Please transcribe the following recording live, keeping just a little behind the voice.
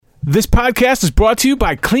This podcast is brought to you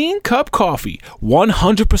by Clean Cup Coffee,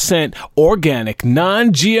 100% organic,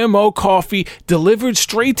 non-GMO coffee delivered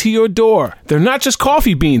straight to your door. They're not just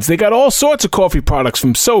coffee beans. They got all sorts of coffee products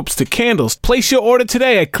from soaps to candles. Place your order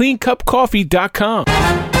today at cleancupcoffee.com.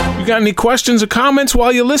 You got any questions or comments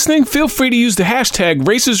while you're listening? Feel free to use the hashtag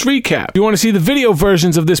RacersRecap. If you want to see the video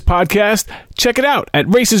versions of this podcast, check it out at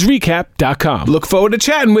racesrecap.com. Look forward to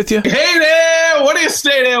chatting with you. Hey there! What do you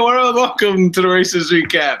say there, world? Welcome to the Racers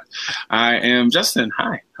Recap. I am Justin.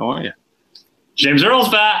 Hi, how are you? James Earl's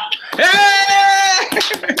back. Hey!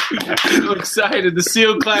 I'm excited. The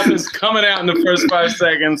seal clap is coming out in the first 5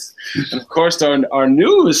 seconds. And of course, our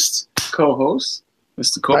newest co-host,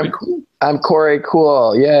 Mr. Corey Cool. I'm Corey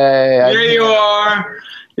Cool. Yay. There you are.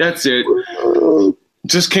 That's it.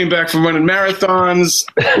 Just came back from running marathons.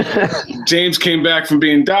 James came back from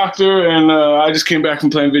being doctor, and I just came back from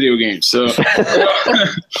playing video games. So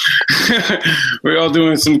we're all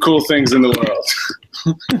doing some cool things in the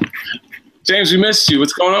world. James, we missed you.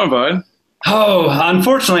 What's going on, bud? Oh,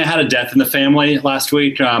 unfortunately, I had a death in the family last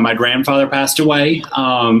week. My grandfather passed away,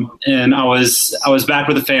 and I was back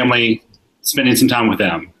with the family, spending some time with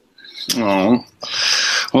them. Oh,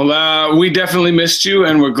 well, we definitely missed you,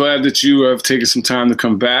 and we're glad that you have taken some time to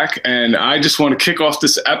come back. And I just want to kick off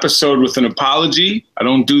this episode with an apology. I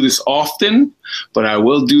don't do this often, but I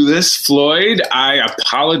will do this. Floyd, I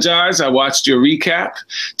apologize. I watched your recap.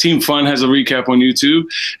 Team Fun has a recap on YouTube,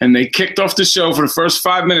 and they kicked off the show for the first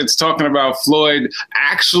 5 minutes talking about Floyd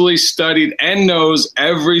actually studied and knows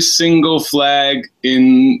every single flag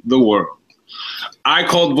in the world. I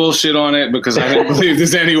called bullshit on it because I didn't believe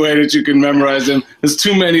there's any way that you can memorize them. There's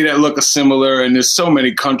too many that look similar, and there's so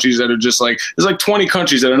many countries that are just like, there's like 20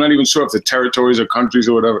 countries that are not even sure if they're territories or countries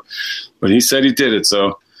or whatever. But he said he did it,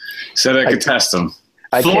 so he said I could test him.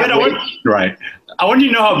 Floyd, I want you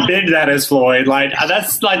to know how big that is, Floyd. Like,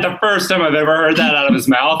 that's like the first time I've ever heard that out of his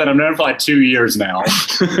mouth, and I've known him for like 2 years now.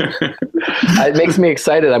 It makes me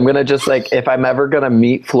excited. I'm going to just if I'm ever going to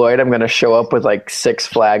meet Floyd, I'm going to show up with like 6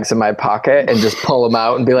 flags in my pocket and just pull them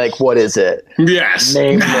out and be like, what is it? Yes.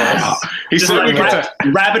 Name this. He said like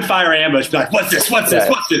rapid fire ambush. Be like, what's this? What's this?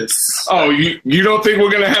 What's this? Oh, you don't think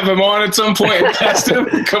we're going to have him on at some point and test him?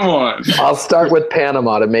 Come on. I'll start with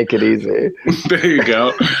Panama to make it easy. There you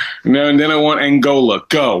go. No, and then I want Angola.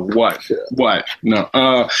 Go. What? Yeah. What? No.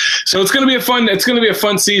 So it's going to be a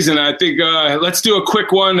fun season. I think let's do a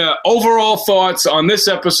quick one. Overall thoughts on this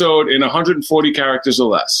episode in 140 characters or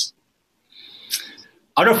less.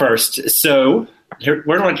 I'll go first. So where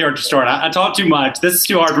do I want to start? I talk too much. This is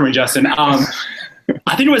too hard for me, Justin. I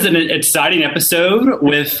think it was an exciting episode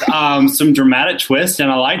with some dramatic twists,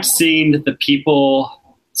 and I liked seeing the people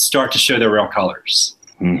start to show their real colors.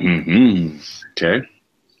 Mm-hmm. Okay.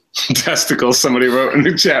 Testicles, somebody wrote in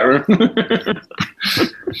the chat room.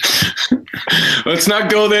 Let's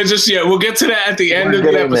not go there just yet. We'll get to that at the end of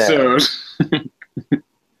the episode.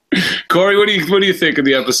 Corey, what do you think of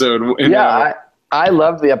the episode? I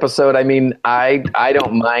love the episode. I mean, I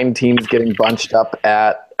don't mind teams getting bunched up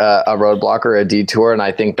at a roadblock or a detour, and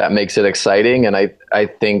I think that makes it exciting. And I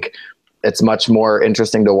think it's much more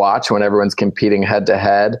interesting to watch when everyone's competing head to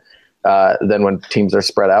head than when teams are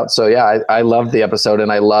spread out. So yeah, I loved the episode,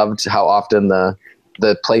 and I loved how often the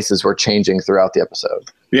places were changing throughout the episode.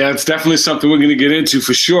 Yeah, it's definitely something we're going to get into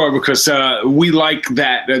for sure, because we like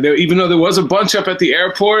that. Even though there was a bunch up at the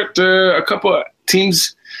airport, a couple of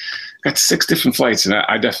teams got 6 different flights, and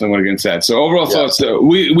I definitely want to get into that. So overall thoughts,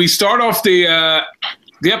 we start off the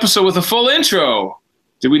episode with a full intro.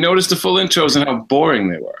 Did we notice the full intros and how boring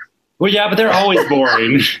they were? Well, yeah, but they're always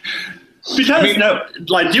boring. Because,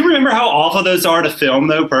 do you remember how awful those are to film,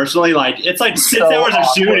 though, personally? Like, it's like 6 hours of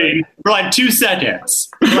shooting for like 2 seconds.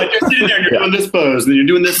 Like, you're sitting there and you're doing this pose, and you're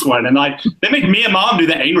doing this one, and like, they make me and Mom do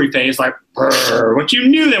the angry face, like, what you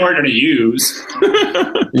knew they weren't going to use.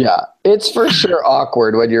 Yeah, it's for sure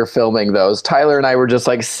awkward when you're filming those. Tyler and I were just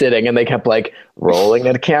like sitting, and they kept like rolling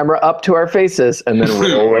the camera up to our faces and then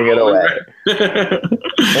rolling it away.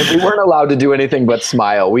 And we weren't allowed to do anything but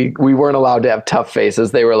smile. We weren't allowed to have tough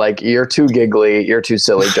faces. They were like, you're too giggly, you're too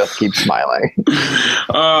silly, just keep smiling.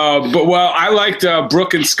 But I liked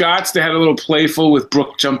Brooke and Scott's. They had a little playful with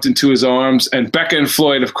Brooke jumped into his arms, and Becca and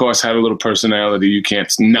Floyd, of course, had a little personality. You can't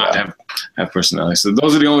not have personality. So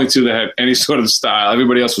those are the only two that had any sort of style.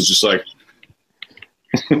 Everybody else was just like,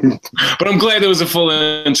 but I'm glad there was a full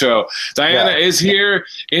intro. Diana is here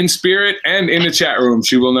in spirit and in the chat room.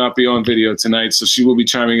 She will not be on video tonight, so she will be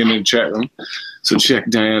chiming in the chat room. So check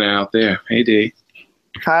Diana out there. Hey, Dee.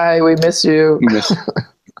 Hi, we miss you.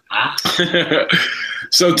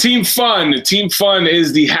 So Team Fun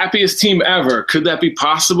is the happiest team ever. Could that be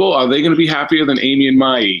possible? Are they going to be happier than Amy and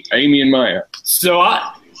Maya? Whoa,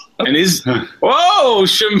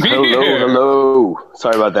 Shamir. Hello.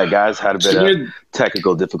 Sorry about that, guys. Had a bit of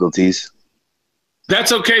technical difficulties.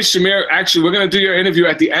 That's okay, Shamir. Actually, we're going to do your interview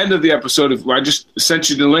at the end of the episode. I just sent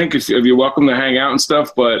you the link if you're welcome to hang out and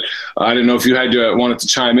stuff, but I didn't know if you wanted to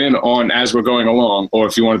chime in on as we're going along or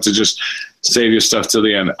if you wanted to just save your stuff till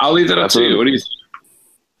the end. I'll leave that up to you. What do you think?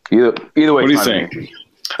 Either way. What do you think?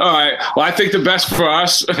 All right. Well, I think the best for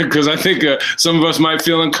us, because I think some of us might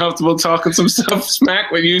feel uncomfortable talking some stuff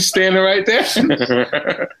smack with you standing right there.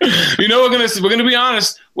 We're gonna be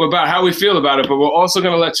honest about how we feel about it, but we're also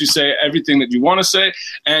gonna let you say everything that you want to say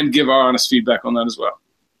and give our honest feedback on that as well.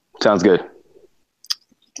 Sounds good.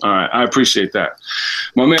 All right. I appreciate that.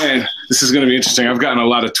 My man, this is going to be interesting. I've gotten a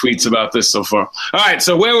lot of tweets about this so far. All right.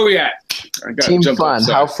 So where were we at? Team Fun.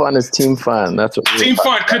 How fun is Team Fun? That's what Team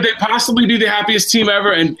Fun. Could they possibly be the happiest team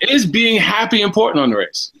ever? And is being happy important on the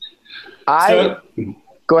race?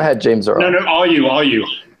 Go ahead, James Earl. No, all you.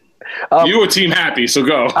 You were Team Happy, so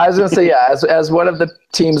go. I was going to say, yeah, as one of the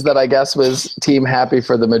teams that I guess was Team Happy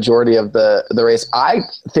for the majority of the race, I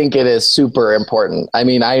think it is super important. I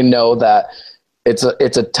mean, I know that it's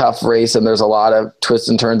a tough race and there's a lot of twists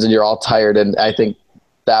and turns and you're all tired. And I think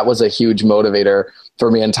that was a huge motivator for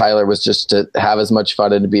me and Tyler, was just to have as much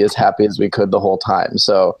fun and to be as happy as we could the whole time.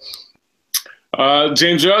 So,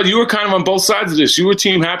 James Earl, you were kind of on both sides of this. You were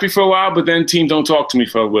Team Happy for a while, but then Team Don't Talk to Me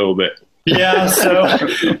for a little bit. Yeah, so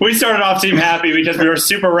we started off Team Happy because we were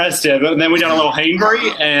super restive, and then we got a little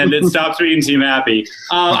hangry, and it stopped being Team Happy.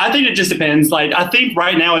 I think it just depends. Like, I think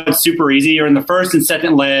right now it's super easy. You're in the first and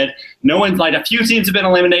second lead. No one's a few teams have been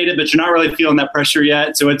eliminated, but you're not really feeling that pressure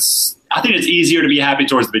yet. So I think it's easier to be happy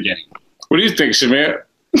towards the beginning. What do you think, Shamir?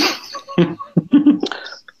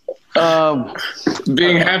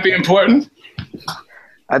 Being happy important?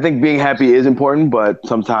 I think being happy is important, but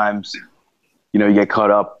sometimes you get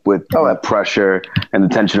caught up with the pressure and the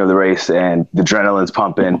tension of the race and the adrenaline's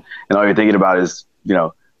pumping and all you're thinking about is,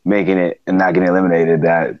 making it and not getting eliminated.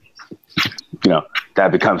 That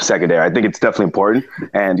becomes secondary. I think it's definitely important.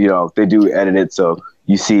 And, they do edit it. So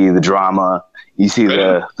you see the drama, you see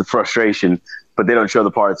the frustration, but they don't show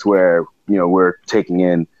the parts where, we're taking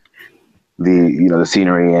in the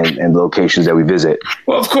scenery and the locations that we visit.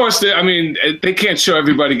 Well, of course, they can't show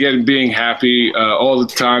everybody being happy all the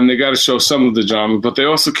time. They got to show some of the drama, but they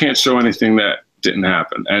also can't show anything that didn't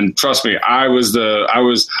happen. And trust me, I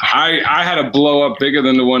had a blow up bigger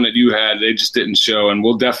than the one that you had. They just didn't show, and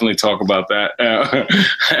we'll definitely talk about that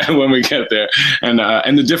when we get there.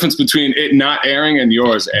 And the difference between it not airing and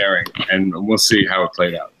yours airing, and we'll see how it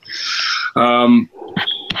played out.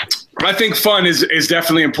 I think fun is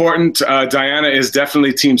definitely important. Diana is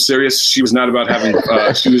definitely team serious. She was not about having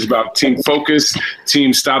she was about team focus,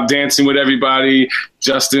 team stop dancing with everybody.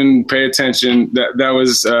 Justin, pay attention. That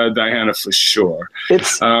was Diana for sure.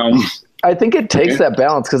 I think it takes that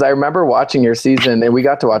balance, because I remember watching your season, and we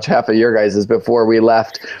got to watch half of your guys' before we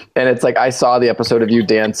left. And it's like, I saw the episode of you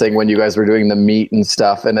dancing when you guys were doing the meet and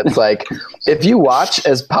stuff. And it's like, if you watch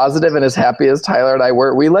as positive and as happy as Tyler and I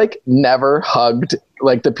were, we never hugged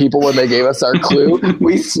the people when they gave us our clue.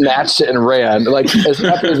 We snatched it and ran. As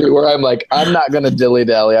happy as we were, I'm like, I'm not going to dilly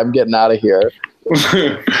dally. I'm getting out of here.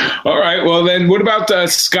 All right. Well, then what about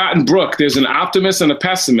Scott and Brooke? There's an optimist and a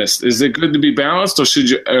pessimist. Is it good to be balanced, or should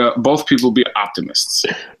both people be optimists?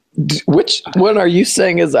 Which one are you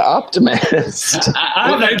saying is an optimist? I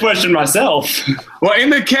have that question myself. Well, in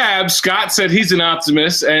the cab, Scott said he's an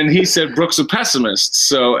optimist, and he said Brooke's a pessimist.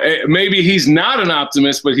 So maybe he's not an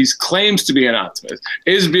optimist, but he claims to be an optimist.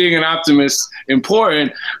 Is being an optimist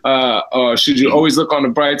important, or should you always look on the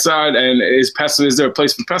bright side? And is there a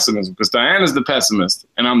place for pessimism? Because Diana's the pessimist,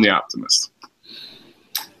 and I'm the optimist.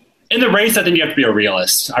 In the race, I think you have to be a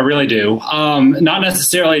realist. I really do. Not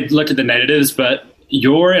necessarily look at the negatives, but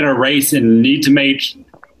you're in a race and need to make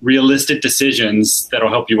realistic decisions that'll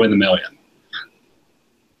help you win the million.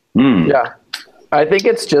 Yeah. I think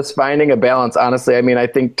it's just finding a balance. Honestly, I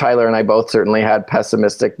think Tyler and I both certainly had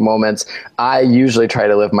pessimistic moments. I usually try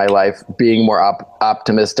to live my life being more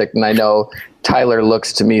optimistic. And I know Tyler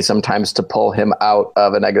looks to me sometimes to pull him out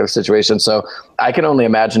of a negative situation. So I can only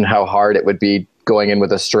imagine how hard it would be going in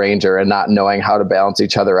with a stranger and not knowing how to balance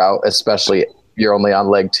each other out, especially you're only on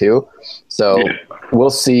leg 2. So we'll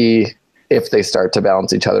see if they start to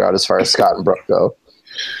balance each other out as far as Scott and Brooke go.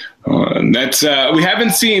 That's we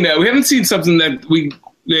haven't seen something that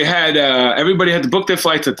they had. Everybody had to book their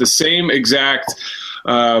flights at the same exact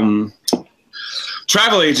travel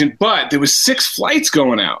agent, but there was 6 flights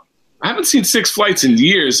going out. I haven't seen Six Flights in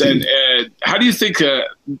years. And how do you think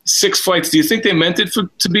Six Flights? Do you think they meant it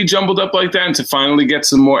to be jumbled up like that and to finally get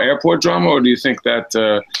some more airport drama, or do you think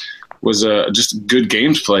that was just good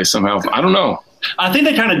games play somehow? I don't know. I think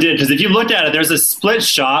they kind of did, because if you looked at it, there's a split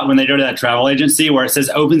shot when they go to that travel agency where it says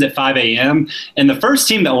opens at 5 a.m. And the first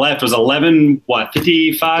team that left was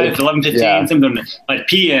 11:15, something like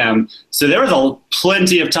p.m. So there was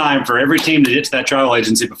plenty of time for every team to get to that travel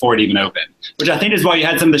agency before it even opened, which I think is why you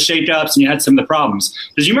had some of the shakeups and you had some of the problems.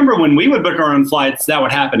 Because you remember when we would book our own flights, that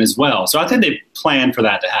would happen as well. So I think they planned for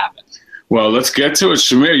that to happen. Well, let's get to it.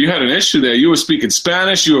 Shamir, you had an issue there. You were speaking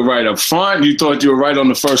Spanish. You were right up front. You thought you were right on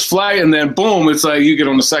the first flight, and then boom, it's like you get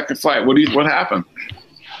on the second flight. What happened?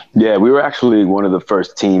 Yeah, we were actually one of the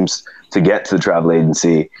first teams to get to the travel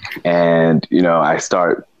agency, and I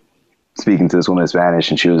start speaking to this woman in Spanish,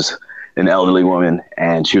 and she was an elderly woman,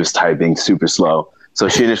 and she was typing super slow. So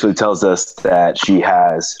she initially tells us that she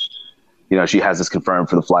has this confirmed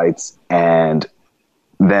for the flights, and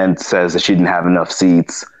then says that she didn't have enough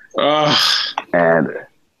seats. And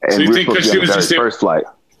so you think because she was just the first flight,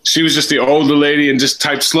 she was just the older lady and just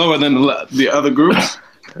typed slower than the other group?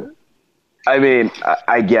 I mean,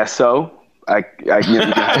 I guess so. You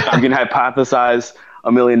can hypothesize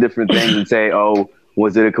a million different things and say, oh,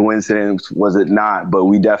 was it a coincidence? Was it not? But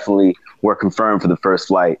we definitely were confirmed for the first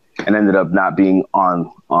flight and ended up not being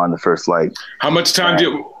on the first flight. How much time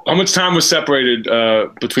was separated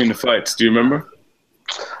between the flights? Do you remember?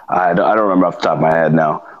 I don't remember off the top of my head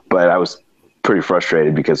now. But I was pretty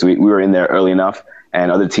frustrated because we were in there early enough,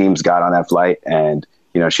 and other teams got on that flight, and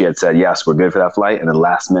she had said yes, we're good for that flight, and then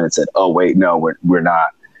last minute said, oh wait, no, we're not.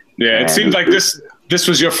 Yeah, it seemed like this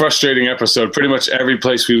was your frustrating episode. Pretty much every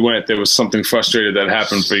place we went, there was something frustrated that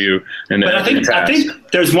happened for you. But I think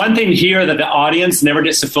there's one thing here that the audience never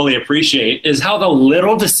gets to fully appreciate is how the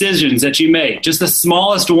little decisions that you make, just the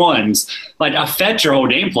smallest ones, like affect your whole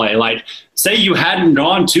gameplay. Like, say you hadn't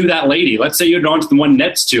gone to that lady. Let's say you'd gone to the one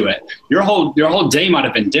next to it. Your whole day might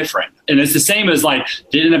have been different. And it's the same as like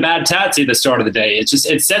getting a bad tattoo at the start of the day. It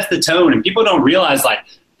sets the tone, and people don't realize like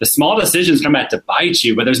the small decisions come back to bite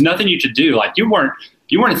you, but there's nothing you could do. Like you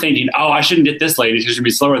weren't thinking, oh, I shouldn't get this lady. She should be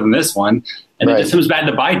slower than this one. And It just comes back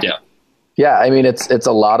to bite you. Yeah, I mean, it's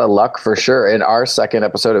a lot of luck for sure. In our second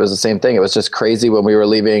episode, it was the same thing. It was just crazy when we were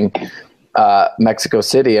leaving Mexico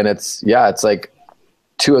City, and it's like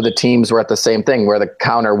two of the teams were at the same thing where the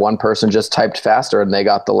counter, one person just typed faster and they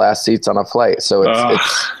got the last seats on a flight. So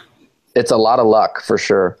it's a lot of luck for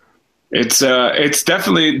sure. It's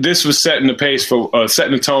definitely, this was setting the pace for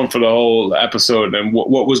setting the tone for the whole episode and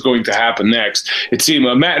what was going to happen next. It seemed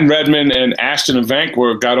Matt and Redmond and Ashton and Vank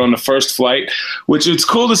got on the first flight, which it's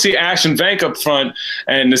cool to see Ash and Vank up front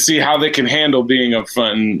and to see how they can handle being up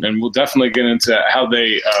front. And we'll definitely get into how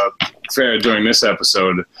they fared during this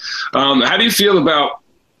episode. How do you feel about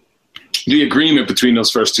the agreement between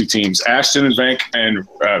those first two teams, Ashton and Vank and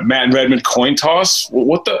Matt and Redmond coin toss?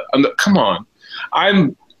 Come on.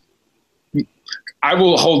 I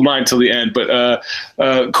will hold mine till the end, but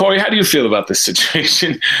Corey, how do you feel about this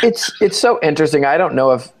situation? It's so interesting. I don't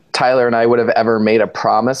know if Tyler and I would have ever made a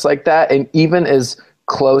promise like that. And even as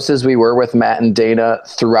close as we were with Matt and Dana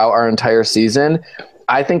throughout our entire season,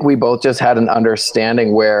 I think we both just had an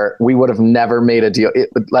understanding where we would have never made a deal.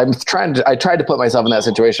 I tried to put myself in that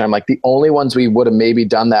situation. I'm like, the only ones we would have maybe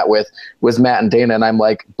done that with was Matt and Dana. And I'm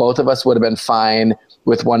like, both of us would have been fine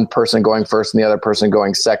with one person going first and the other person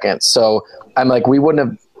going second. So I'm like, we wouldn't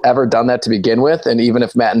have ever done that to begin with. And even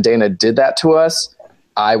if Matt and Dana did that to us,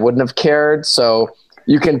 I wouldn't have cared. So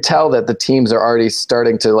you can tell that the teams are already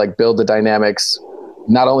starting to like build the dynamics,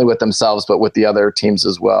 not only with themselves, but with the other teams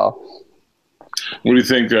as well. What do you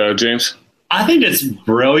think, James? I think it's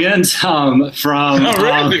brilliant from one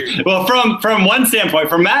standpoint,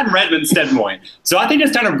 from Matt and Redmond's standpoint. So I think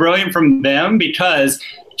it's kind of brilliant from them because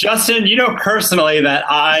Justin, you know personally that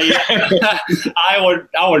I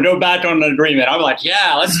would go back on an agreement. I'm like,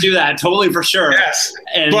 yeah, let's do that, totally for sure. Yes,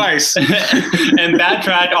 and, twice. And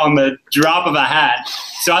backtrack on the drop of a hat.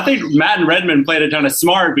 So I think Matt and Redmond played it kind of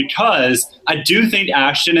smart because I do think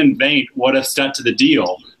Ashton and Vank would have stuck to the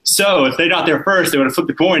deal. So if they got there first, they would have flipped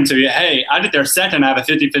the coin. So, hey, I did there second, I have a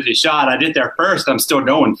 50-50 shot. I did there first, I'm still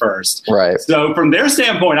going first. Right. So from their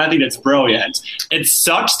standpoint, I think it's brilliant. It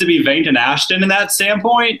sucks to be Vank and Ashton in that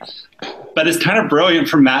standpoint, but it's kind of brilliant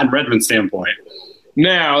from Matt and Redmond's standpoint.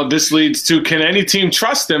 Now, this leads to, can any team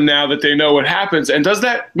trust them now that they know what happens? And does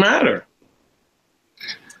that matter?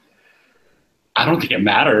 I don't think it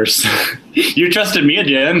matters. You trusted me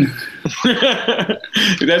again.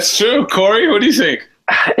 That's true. Corey, what do you think?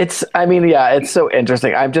 It's so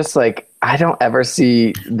interesting. I'm just like, I don't ever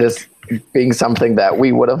see this being something that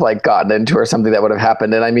we would have like gotten into or something that would have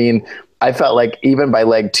happened. And I mean, I felt like even by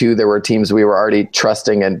leg 2, there were teams we were already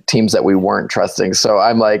trusting and teams that we weren't trusting. So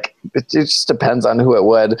I'm like, it just depends on who it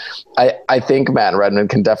would. I think Matt and Redmond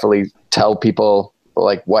can definitely tell people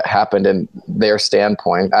like what happened in their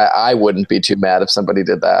standpoint. I wouldn't be too mad if somebody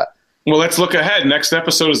did that. Well, let's look ahead. Next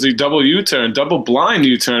episode is the double blind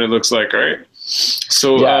U-turn, it looks like, right?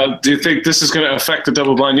 So do you think this is going to affect the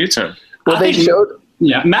double blind U-turn? Well, they showed.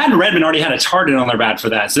 Yeah, Matt and Redmond already had a target on their bat for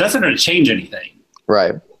that, so that's not going to change anything.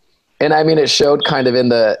 Right. And I mean, it showed kind of in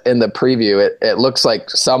the preview. It looks like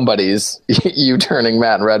somebody's U-turning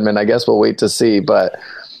Matt and Redmond. I guess we'll wait to see. But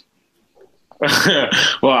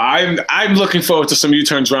well, I'm looking forward to some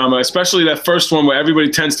U-turn drama, especially that first one where everybody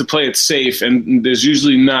tends to play it safe, and there's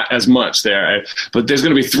usually not as much there. But there's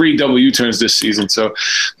going to be 3 double U-turns this season, so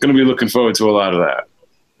going to be looking forward to a lot of that.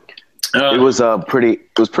 It was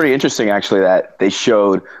pretty interesting actually that they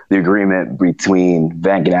showed the agreement between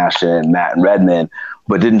Van Ganasha and Matt and Redmond,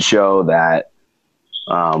 but didn't show that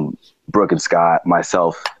Brooke and Scott,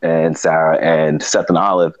 myself and Sarah and Seth and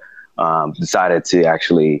Olive decided to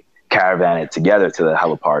actually caravan it together to the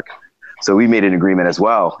Hella Park. So we made an agreement as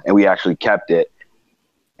well, and we actually kept it.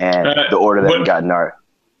 And the order that we got in our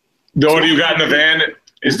the order you got in the van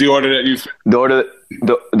is the order that you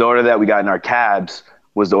the order that we got in our cabs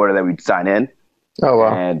was the order that we signed in. Oh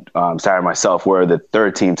wow! And Sarah and myself were the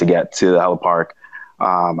third team to get to the Hella Park.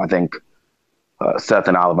 I think Seth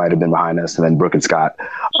and Olive might have been behind us, and then Brooke and Scott.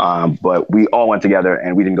 But we all went together,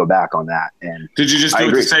 and we didn't go back on that. And did you just do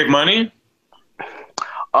it to save money?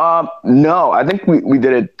 No, I think we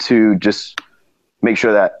did it to just make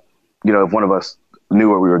sure that, if one of us knew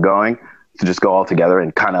where we were going, to just go all together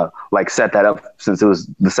and kind of like set that up, since it was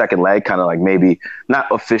the second leg, kind of like maybe not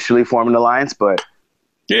officially form an alliance, but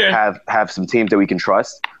have some teams that we can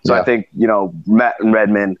trust. So I think, Matt and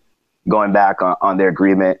Redmond going back on their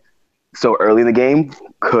agreement so early in the game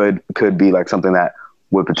could be like something that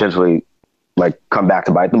would potentially like come back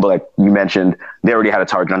to bite them. But like you mentioned, they already had a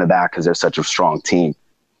target on the back because they're such a strong team.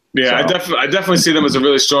 Yeah, so. I definitely see them as a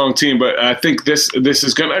really strong team, but I think this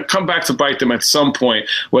is going to come back to bite them at some point,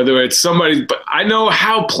 whether it's somebody. But I know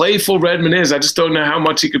how playful Redmond is. I just don't know how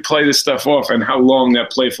much he could play this stuff off and how long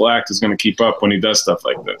that playful act is going to keep up when he does stuff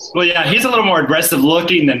like this. Well, yeah, he's a little more aggressive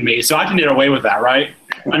looking than me, so I can get away with that, right?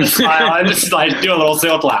 I just smile. I just like do a little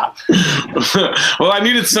silk laugh. Well, I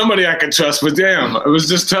needed somebody I could trust, but damn, it was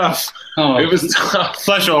just tough. Oh, it was tough.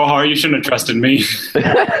 Flesh a little hard. You shouldn't have trusted me.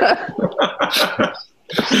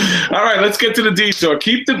 All right, let's get to the detour.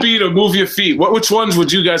 Keep the beat or move your feet. Which ones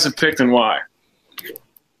would you guys have picked and why?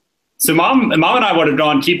 So mom and I would have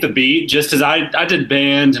gone keep the beat, just as I did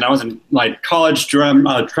band and I was in like college drum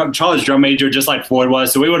major, just like Floyd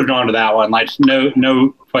was. So we would have gone to that one. Like no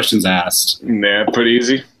questions asked. Yeah, pretty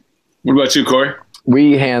easy. What about you, Corey?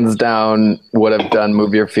 We hands down would have done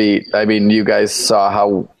move your feet. I mean, you guys saw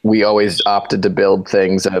how we always opted to build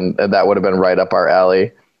things, and that would have been right up our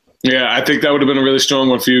alley. Yeah, I think that would have been a really strong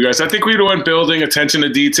one for you guys. I think we went building attention to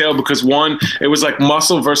detail because, one, it was like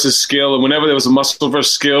muscle versus skill. And whenever there was a muscle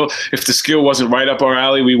versus skill, if the skill wasn't right up our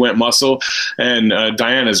alley, we went muscle. And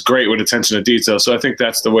Diana's great with attention to detail. So I think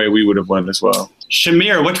that's the way we would have went as well.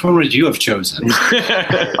 Shamir, which one would you have chosen? In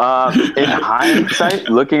hindsight,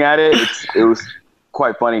 looking at it, it was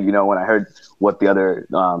quite funny, when I heard what the other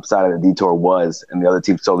side of the detour was, and the other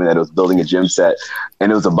team told me that it was building a gym set,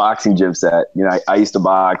 and it was a boxing gym set. I used to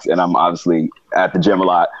box, and I'm obviously at the gym a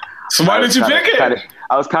lot. So why did you pick it?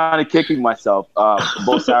 I was kind of kicking myself.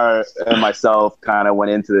 Both Sarah and myself kind of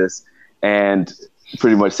went into this and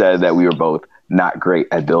pretty much said that we were both not great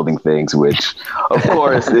at building things, which of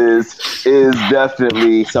course is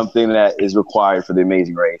definitely something that is required for the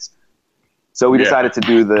Amazing Race. So we decided to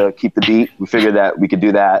do keep the beat. We figured that we could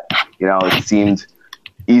do that. It seemed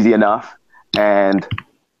easy enough. And,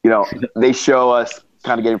 they show us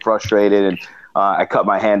kind of getting frustrated. And I cut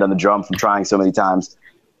my hand on the drum from trying so many times.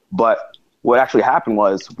 But what actually happened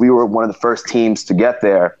was we were one of the first teams to get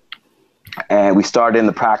there. And we started in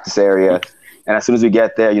the practice area. And as soon as we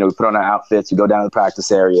get there, we put on our outfits. We go down to the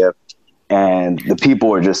practice area. And the people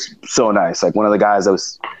were just so nice. Like one of the guys that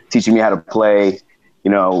was teaching me how to play,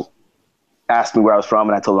 asked me where I was from,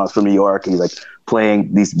 and I told him I was from New York, and he's like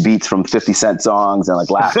playing these beats from 50 Cent songs and like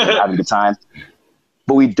laughing and having a good time.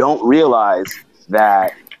 But we don't realize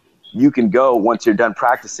that you can go once you're done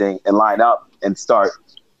practicing and line up and start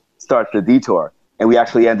the detour. And we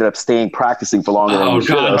actually ended up staying practicing for longer than we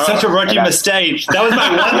should have. Such a rookie mistake. That was my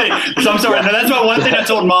one thing. So I'm sorry. No, that's my one thing I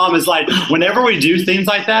told Mom is like, whenever we do things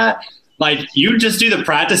like that, Like, you just do the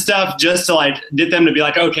practice stuff just to, like, get them to be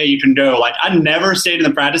like, okay, you can go. Like, I never stayed in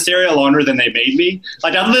the practice area longer than they made me.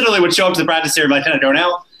 Like, I literally would show up to the practice area and be like, can I go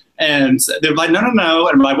now? And they're like, no. And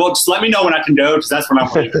I'm like, well, just let me know when I can go, because that's when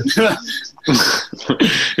I'm leaving.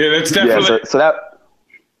 Yeah, that's definitely. So that.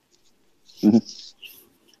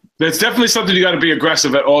 That's definitely something you got to be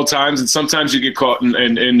aggressive at all times, and sometimes you get caught in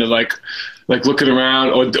the like looking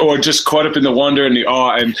around or just caught up in the wonder and the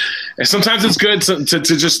awe, and sometimes it's good to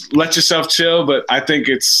just let yourself chill. But I think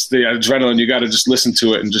it's the adrenaline. You got to just listen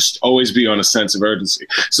to it and just always be on a sense of urgency.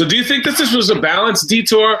 So, do you think that this was a balanced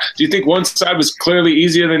detour? Do you think one side was clearly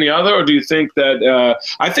easier than the other, or do you think that?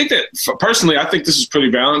 I think that personally, I think this is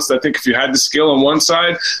pretty balanced. I think if you had the skill on one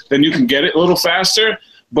side, then you can get it a little faster,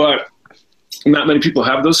 but not many people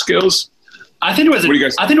have those skills. I think it was a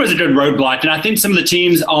good roadblock, and I think some of the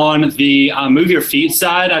teams on the move your feet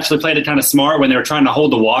side actually played it kind of smart when they were trying to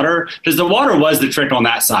hold the water, because the water was the trick on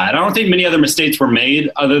that side. I don't think many other mistakes were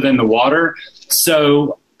made other than the water.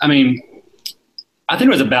 So, I mean, I think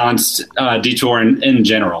it was a balanced detour in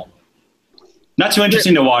general. Not too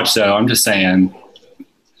interesting to watch, though. I'm just saying.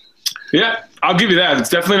 Yeah. I'll give you that. It's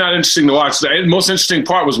definitely not interesting to watch. The most interesting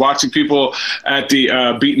part was watching people at the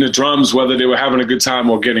beating the drums, whether they were having a good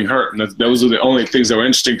time or getting hurt. And those are the only things that were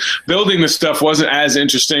interesting. Building the stuff wasn't as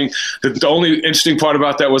interesting. The only interesting part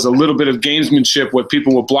about that was a little bit of gamesmanship where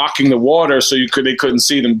people were blocking the water so they couldn't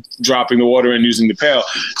see them dropping the water and using the pail.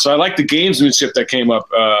 So I like the gamesmanship that came up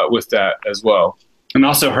with that as well. And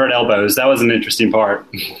also hurt elbows. That was an interesting part.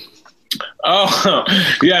 Oh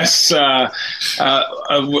yes,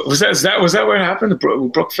 was that where it happened?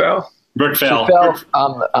 Brooke fell. Brooke fell. She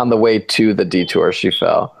fell on the way to the detour. She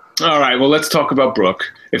fell. All right. Well, let's talk about Brooke.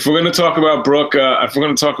 If we're going to talk about Brooke, if we're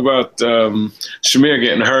going to talk about Shamir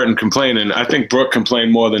getting hurt and complaining, I think Brooke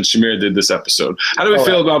complained more than Shamir did this episode. How do we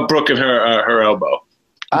feel about Brooke and her elbow?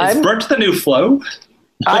 Is Brooke the new Flo?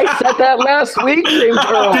 I said that last week, James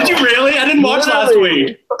Earl. Did you really? I didn't watch last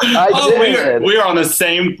week. I did. We are on the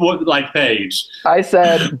same page. I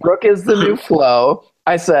said Brooke is the new Flo.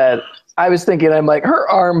 I was thinking, I'm like, her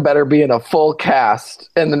arm better be in a full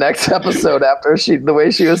cast in the next episode after the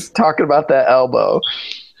way she was talking about that elbow.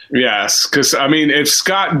 Yes, because I mean, if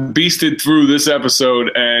Scott beasted through this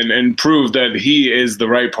episode and proved that he is the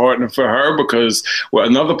right partner for her, because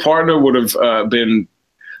another partner would have been.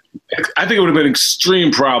 I think it would have been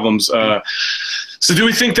extreme problems. So do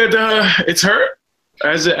we think that it's her,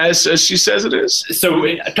 as she says it is? So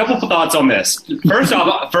a couple of thoughts on this. First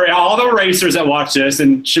off, for all the racers that watch this,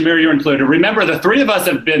 and Shamir, you're included, remember the three of us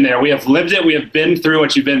have been there. We have lived it. We have been through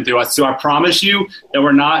what you've been through. So I promise you that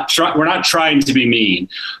we're not trying to be mean.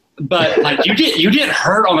 But like you get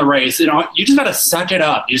hurt on the race, you just got to suck it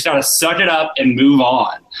up. You just got to suck it up and move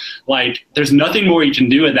on. Like there's nothing more you can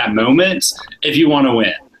do at that moment if you want to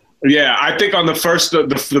win. Yeah, I think on the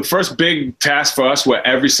first big task for us where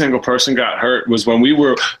every single person got hurt was when we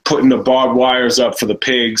were putting the barbed wires up for the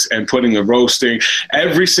pigs and putting the roasting.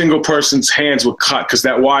 Every single person's hands were cut because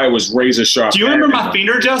that wire was razor sharp. Do you remember my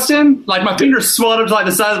finger, Justin? Like my finger swelled up to like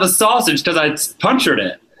the size of a sausage because I punctured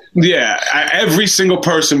it. Yeah, every single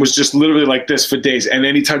person was just literally like this for days. And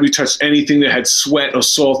anytime we touched anything that had sweat or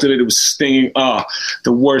salt in it, it was stinging. Oh,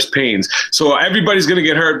 the worst pains. So everybody's going to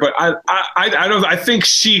get hurt. But I think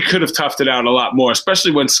she could have toughed it out a lot more,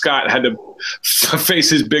 especially when Scott had to face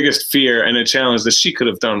his biggest fear and a challenge that she could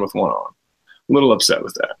have done with one arm. A little upset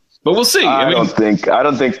with that. But we'll see. I don't think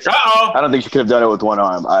she could have done it with one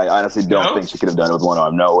arm. I honestly don't think she could have done it with one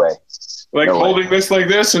arm. No way. Like no holding way. This like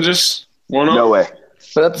this and just one arm? No way.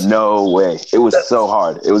 No way. It was so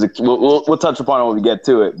hard. It was. We'll touch upon it when we get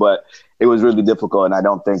to it, but it was really difficult, and I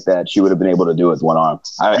don't think that she would have been able to do it with one arm.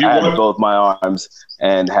 I had both my arms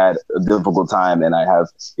and had a difficult time, and I have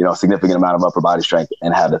a significant amount of upper body strength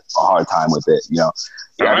and had a hard time with it.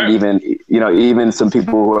 I think even some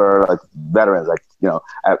people who are like veterans, like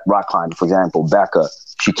at rock climbing, for example, Becca,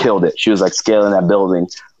 she killed it. She was like scaling that building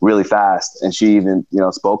really fast, and she even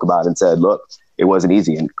spoke about it and said, "Look, it wasn't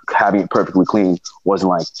easy, and having it perfectly clean wasn't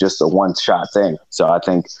like just a one-shot thing." So I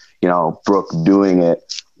think, Brooke doing it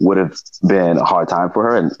would have been a hard time for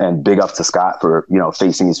her, and big up to Scott for,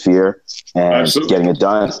 facing his fear and Absolutely. Getting it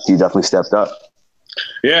done. He definitely stepped up.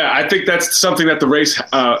 Yeah, I think that's something that the race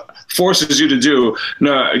forces you to do.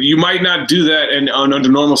 No, you might not do that under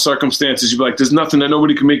normal circumstances. You'd be like, there's nothing that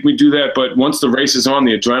nobody can make me do that. But once the race is on,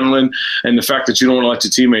 the adrenaline and the fact that you don't want to let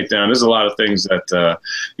your teammate down, there's a lot of things that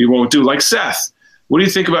you won't do. Like Seth. What do you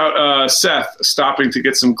think about Seth stopping to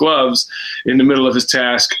get some gloves in the middle of his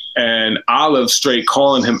task and Olive straight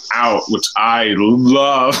calling him out, which I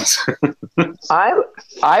loved?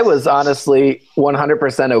 I was honestly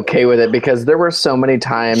 100% okay with it because there were so many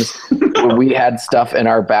times when we had stuff in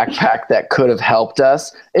our backpack that could have helped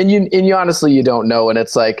us. And you honestly, you don't know. And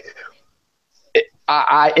it's like,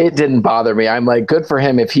 it didn't bother me. I'm like, good for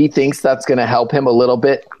him. If he thinks that's going to help him a little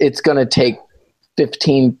bit, it's going to take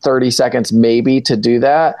 15, 30 seconds maybe to do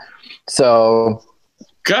that. So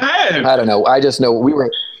go ahead. I don't know. I just know we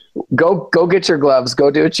were go get your gloves,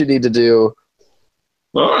 go do what you need to do.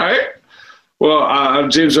 All right. Well,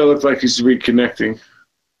 James, I look like he's reconnecting.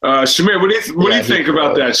 Shamir, what do you think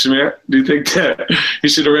about that, Shamir? Do you think that he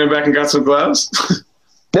should have ran back and got some gloves?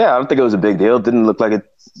 Yeah, I don't think it was a big deal. It didn't look like it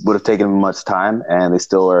would have taken much time, and they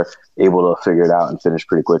still were able to figure it out and finish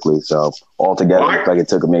pretty quickly. So altogether, it looked like it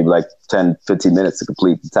took maybe like 10, 15 minutes to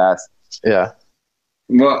complete the task. Yeah.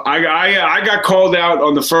 Well, I got called out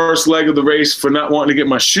on the first leg of the race for not wanting to get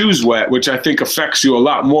my shoes wet, which I think affects you a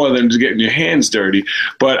lot more than just getting your hands dirty.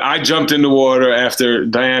 But I jumped in the water after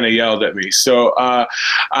Diana yelled at me. So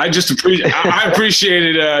I just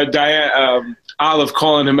appreciated Olive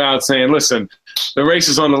calling him out, saying, listen, the race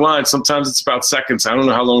is on the line. Sometimes it's about seconds. I don't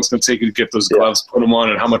know how long it's going to take you to get those gloves, put them on,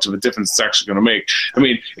 and how much of a difference it's actually going to make. I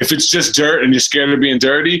mean, if it's just dirt and you're scared of being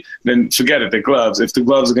dirty, then forget it. They're gloves. If the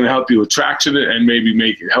gloves are going to help you with traction and maybe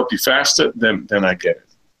help you faster, then I get it.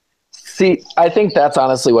 See, I think that's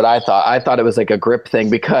honestly what I thought. I thought it was like a grip thing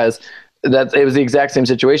because it was the exact same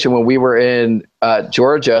situation when we were in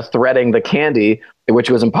Georgia threading the candy, which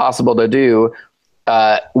was impossible to do.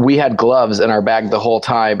 We had gloves in our bag the whole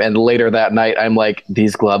time. And later that night, I'm like,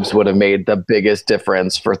 these gloves would have made the biggest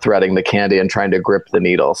difference for threading the candy and trying to grip the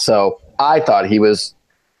needle. So I thought he was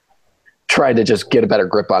trying to just get a better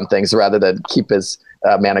grip on things rather than keep his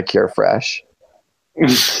manicure fresh. All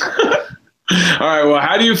right. Well,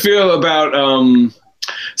 how do you feel about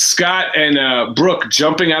Scott and Brooke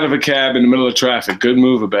jumping out of a cab in the middle of traffic? Good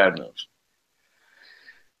move or bad move?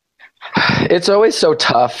 It's always so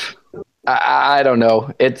tough. I don't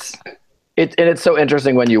know. It's so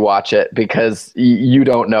interesting when you watch it because you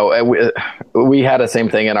don't know. We had the same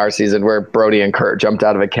thing in our season where Brody and Kurt jumped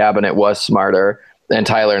out of a cab and it was smarter, and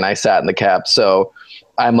Tyler and I sat in the cab. So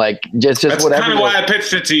I'm like, just that's whatever. That's kind of why I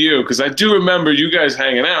pitched it to you because I do remember you guys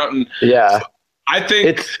hanging out, and yeah, I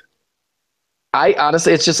think I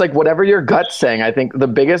honestly, it's just like whatever your gut's saying. I think the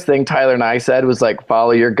biggest thing Tyler and I said was like,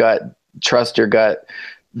 follow your gut, trust your gut,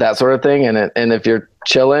 that sort of thing. And if you're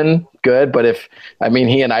chilling, good. But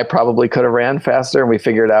he and I probably could have ran faster, and we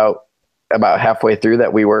figured out about halfway through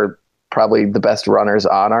that we were probably the best runners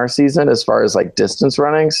on our season as far as like distance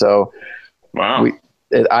running. So wow,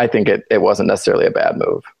 I think it wasn't necessarily a bad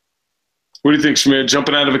move. What do you think, Shamir?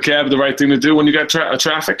 Jumping out of a cab, the right thing to do when you got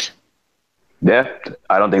traffic? Yeah,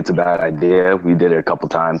 I don't think it's a bad idea. We did it a couple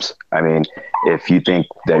times. I mean, if you think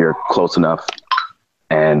that you're close enough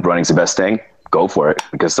and running's the best thing, go for it.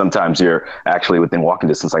 Because sometimes you're actually within walking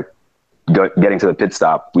distance. Like getting to the pit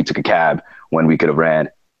stop, we took a cab when we could have ran,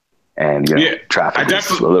 and traffic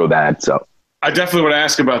was a little bad. So I definitely want to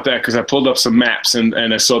ask about that because I pulled up some maps and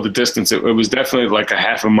I saw the distance. It was definitely like a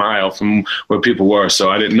half a mile from where people were.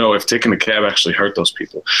 So I didn't know if taking a cab actually hurt those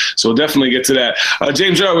people. So we'll definitely get to that.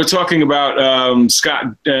 James, we're talking about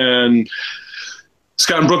Scott and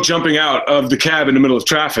Brooke jumping out of the cab in the middle of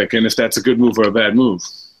traffic, and if that's a good move or a bad move.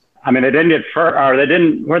 I mean, they didn't get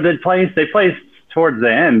where they placed? They placed towards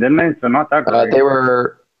the end, didn't they? So not that great. They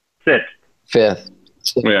were fifth. Yeah.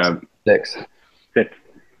 Sixth.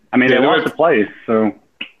 I mean, they lost the place, so.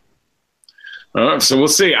 So we'll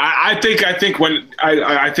see. I think when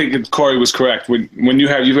I think Corey was correct. When you've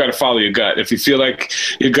got to follow your gut. If you feel like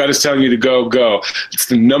your gut is telling you to go. It's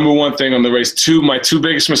the number one thing on the race. My two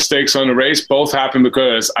biggest mistakes on the race both happened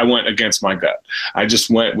because I went against my gut. I just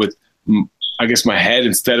went with, I guess, my head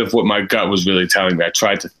instead of what my gut was really telling me. I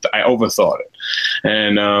overthought it.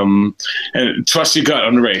 And trust your gut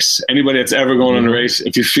on the race. Anybody that's ever going on a race,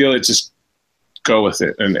 if you feel it, just go with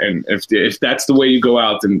it. And if that's the way you go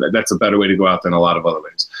out, then that's a better way to go out than a lot of other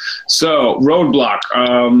ways. So roadblock.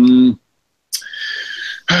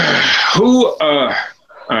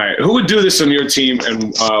 Who would do this on your team,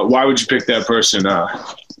 and why would you pick that person?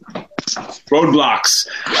 Roadblocks.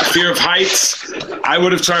 Fear of heights. I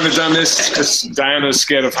would have tried to done this because Diana's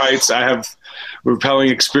scared of heights. I have rappelling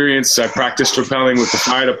experience. I practiced rappelling with the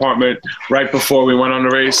fire department right before we went on the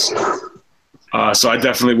race. So I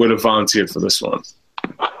definitely would have volunteered for this one.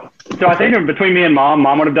 So I think between me and Mom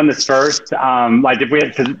would have done this first. Like if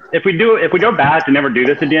we go back to never do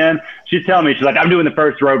this again, she's telling me, she's like, I'm doing the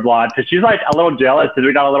first roadblock. So she's like a little jealous because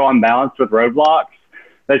we got a little unbalanced with roadblocks.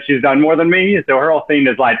 that she's done more than me. So her whole thing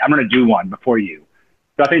is like, I'm going to do one before you.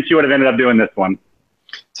 So I think she would have ended up doing this one.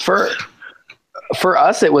 For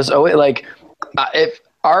us, it was always like, if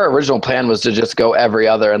our original plan was to just go every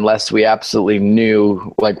other unless we absolutely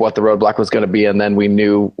knew like what the roadblock was going to be, and then we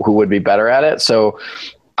knew who would be better at it. So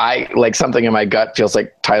I like, something in my gut feels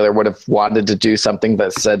like Tyler would have wanted to do something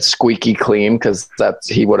that said squeaky clean, because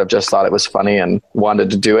he would have just thought it was funny and wanted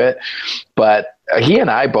to do it. But he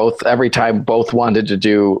and I both wanted to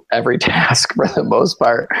do every task for the most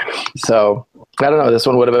part. So I don't know. This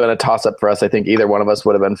one would have been a toss up for us. I think either one of us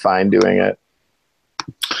would have been fine doing it.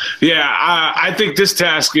 Yeah, I think this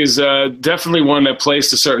task is definitely one that plays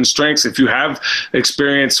to certain strengths. If you have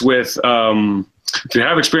experience with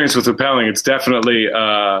rappelling, it's definitely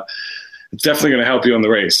going to help you on the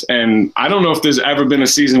race. And I don't know if there's ever been a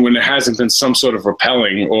season when there hasn't been some sort of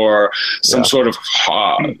rappelling or some sort of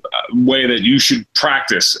way that you should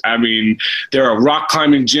practice. I mean, there are rock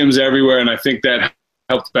climbing gyms everywhere, and I think that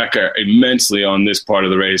helped Becca immensely on this part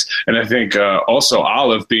of the race. And I think also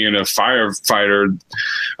Olive being a firefighter,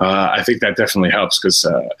 I think that definitely helps, because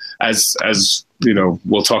as you know,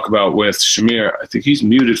 we'll talk about with Shamir, I think he's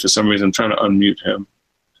muted for some reason. I'm trying to unmute him.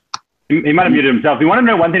 He might have muted himself. You want to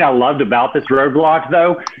know one thing I loved about this roadblock,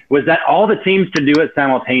 though, was that all the teams could do it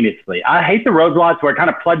simultaneously. I hate the roadblocks where it kind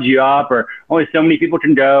of plugs you up, or only so many people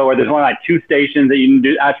can go, or there's only like 2 stations that you can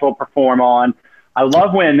do actual perform on. I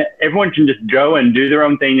love when everyone can just go and do their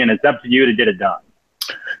own thing, and it's up to you to get it done.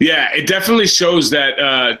 Yeah, it definitely shows that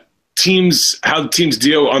how teams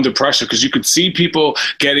deal under pressure, because you could see people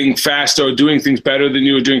getting faster or doing things better than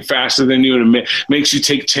you or doing faster than you, and it makes you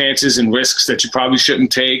take chances and risks that you probably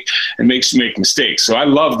shouldn't take, and makes you make mistakes. So I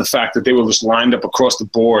love the fact that they were just lined up across the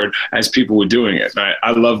board as people were doing it. And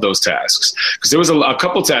I love those tasks, because there was a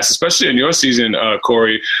couple tasks, especially in your season,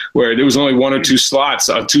 Corey, where there was only 1 or 2 slots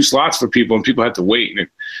for people, and people had to wait,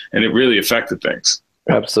 and it really affected things.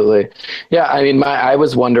 Absolutely. Yeah. I mean, I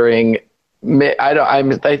was wondering,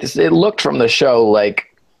 it looked from the show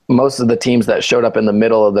like most of the teams that showed up in the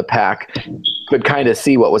middle of the pack could kind of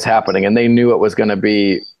see what was happening, and they knew it was going to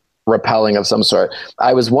be rappelling of some sort.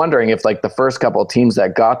 I was wondering if like the first couple of teams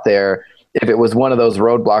that got there, if it was one of those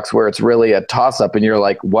roadblocks where it's really a toss up and you're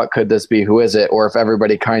like, what could this be? Who is it? Or if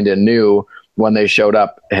everybody kind of knew when they showed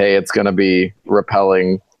up, hey, it's going to be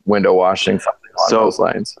rappelling, window washing, something along those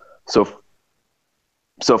lines. So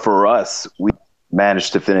for us, we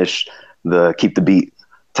managed to finish the keep the beat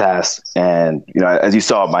task, and you know, as you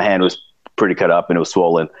saw, my hand was pretty cut up and it was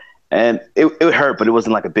swollen, and it hurt, but it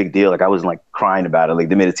wasn't like a big deal. Like I wasn't like crying about it. Like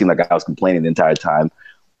they made it seem like I was complaining the entire time.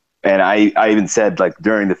 And I even said, like,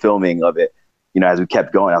 during the filming of it, you know, as we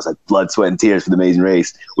kept going, I was like, blood, sweat, and tears for the Amazing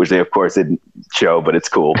Race, which they of course didn't show, but it's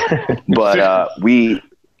cool. But we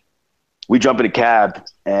jump in a cab,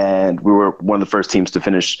 and we were one of the first teams to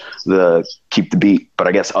finish the keep the beat. But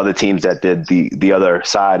I guess other teams that did the other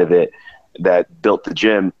side of it, that built the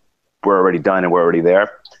gym, were already done and we're already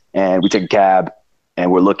there. And we take a cab,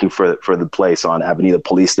 and we're looking for the place on Avenida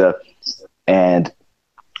Paulista, and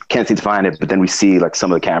can't seem to find it. But then we see like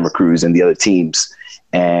some of the camera crews and the other teams,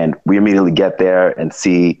 and we immediately get there and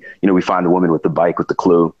see, you know, we find the woman with the bike with the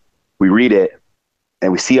clue. We read it,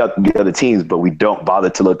 and we see the other teams, but we don't bother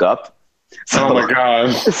to look up. So, oh my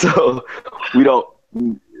God. So we don't,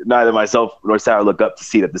 neither myself nor Sarah look up to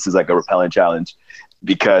see that this is like a rappelling challenge,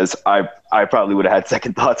 because I probably would have had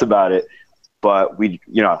second thoughts about it. But we,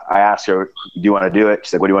 you know, I asked her, do you want to do it?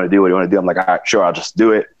 She's like, what do you want to do? What do you want to do? I'm like, all right, sure, I'll just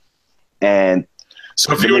do it. And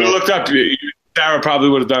so if you would have looked up, Sarah probably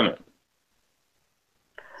would have done it.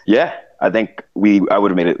 Yeah, I think we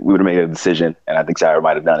would have made a decision, and I think Sarah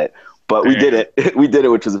might have done it. But we did it. We did it,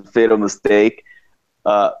 which was a fatal mistake,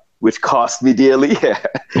 which cost me dearly.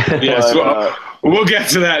 Yes, we'll get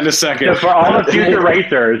to that in a second. So for all the future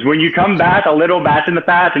racers, when you come back a little back in the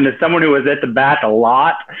past, and as someone who was at the back a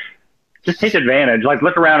lot, just take advantage. Like,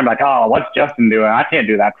 look around and be like, oh, what's Justin doing? I can't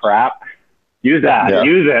do that crap. Use that. Yeah.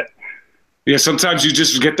 Use it. Yeah, sometimes you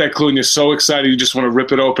just get that clue and you're so excited you just want to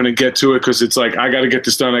rip it open and get to it, because it's like, I got to get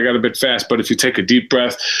this done. I got a bit fast. But if you take a deep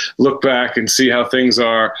breath, look back and see how things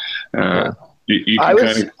are, you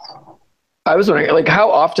can I was wondering, like, how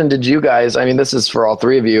often did you guys, I mean, this is for all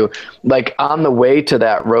three of you, like on the way to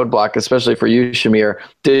that roadblock, especially for you, Shamir,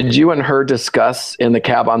 did you and her discuss in the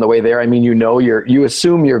cab on the way there? I mean, you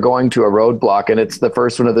assume you're going to a roadblock and it's the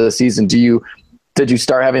first one of the season. Did you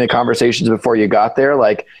start having the conversations before you got there?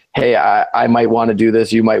 Like, hey, I might want to do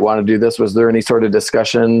this. You might want to do this. Was there any sort of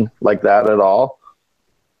discussion like that at all?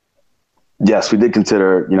 Yes, we did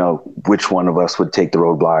consider, you know, which one of us would take the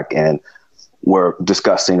roadblock, and we're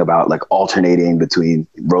discussing about like alternating between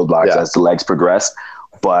roadblocks as the legs progress.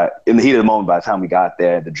 But in the heat of the moment, by the time we got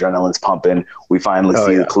there, the adrenaline's pumping. We finally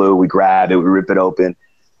see the clue. We grab it. We rip it open.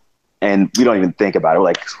 And we don't even think about it. We're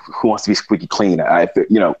like, who wants to be squeaky clean?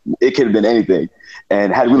 It could have been anything.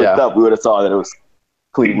 And had we looked up, we would have saw that it was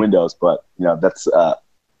clean windows. But, that's a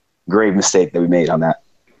grave mistake that we made on that.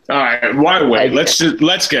 All right, why wait?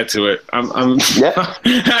 Let's get to it. I'm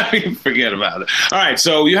happy. Forget about it. All right,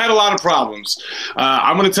 so you had a lot of problems.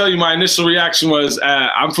 I'm going to tell you my initial reaction was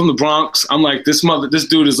I'm from the Bronx. I'm like, this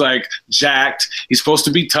dude is like jacked. He's supposed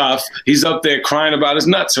to be tough. He's up there crying about his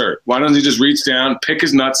nuts hurt. Why doesn't he just reach down, pick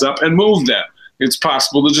his nuts up, and move them? It's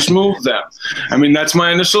possible to just move them. I mean, that's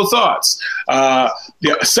my initial thoughts.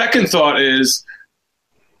 The second thought is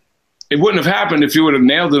it wouldn't have happened if you would have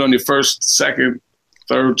nailed it on your first, second,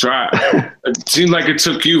 third try. It seemed like it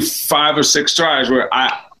took you 5 or 6 tries where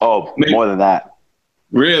more than that.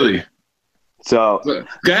 Really? So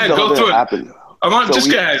go ahead, go through it.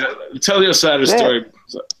 Go ahead. Tell your side of the story.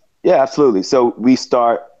 Yeah, absolutely. So we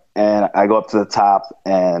start and I go up to the top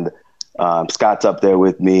and Scott's up there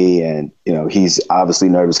with me and, he's obviously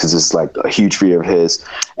nervous because it's like a huge fear of his.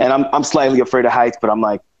 And I'm slightly afraid of heights, but I'm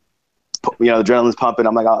like, the adrenaline's pumping.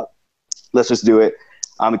 I'm like, let's just do it.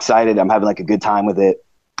 I'm excited. I'm having like a good time with it.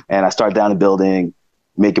 And I start down the building,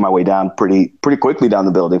 making my way down pretty quickly down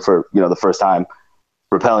the building for, the first time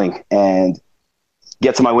rappelling, and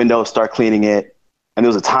get to my window, start cleaning it. And there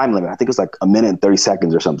was a time limit. I think it was like 1 minute and 30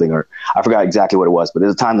 seconds or something, or I forgot exactly what it was, but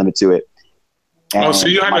there's a time limit to it. And so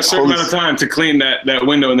you had a certain amount of time to clean that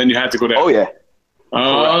window and then you had to go down. Oh yeah.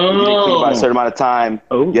 Oh. By a certain amount of time,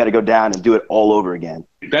 you had to go down and do it all over again.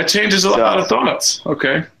 That changes a lot of thoughts.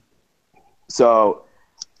 Okay. So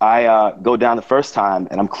I go down the first time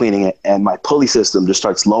and I'm cleaning it, and my pulley system just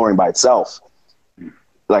starts lowering by itself,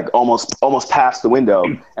 like almost past the window.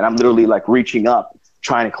 And I'm literally like reaching up,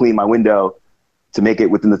 trying to clean my window to make it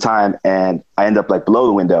within the time. And I end up like below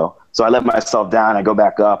the window. So I let myself down. I go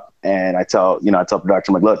back up and I tell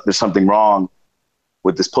production, I'm like, look, there's something wrong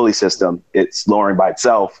with this pulley system. It's lowering by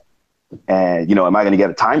itself. And, am I going to get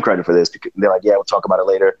a time credit for this? Because they're like, yeah, we'll talk about it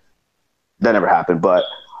later. That never happened. But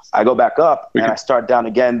I go back up and I start down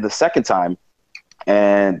again the second time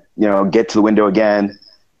and, get to the window again,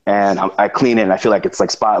 and I clean it and I feel like it's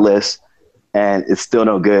like spotless and it's still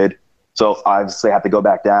no good. So obviously I have to go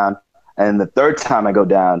back down. And the third time I go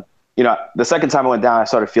down, the second time I went down, I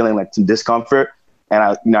started feeling like some discomfort,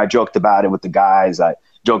 and I joked about it with the guys. I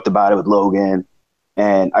joked about it with Logan,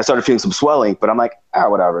 and I started feeling some swelling, but I'm like,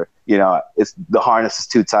 whatever, it's the harness is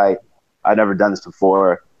too tight. I've never done this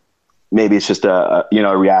before. Maybe it's just a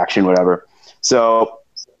reaction, whatever. So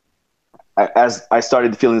as I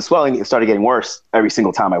started feeling the swelling, it started getting worse every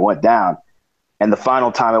single time I went down. And the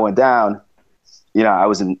final time I went down, I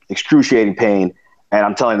was in excruciating pain. And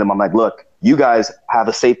I'm telling them, I'm like, look, you guys have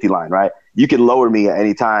a safety line, right? You can lower me at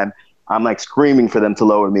any time. I'm like screaming for them to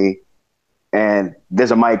lower me. And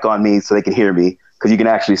there's a mic on me so they can hear me, because you can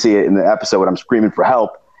actually see it in the episode when I'm screaming for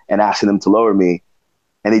help and asking them to lower me.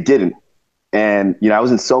 And they didn't. And, I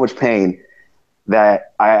was in so much pain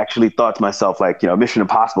that I actually thought to myself, like, Mission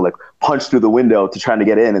Impossible, like punch through the window to try to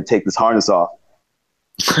get in and take this harness off.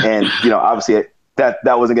 And, obviously that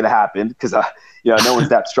wasn't going to happen because, no one's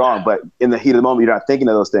that strong. But in the heat of the moment, you're not thinking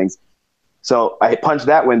of those things. So I punched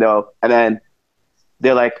that window, and then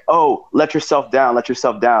they're like, oh, let yourself down.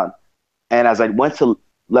 And as I went to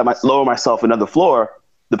lower myself another floor,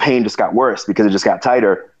 the pain just got worse because it just got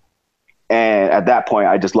tighter. And at that point,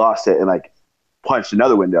 I just lost it and like punched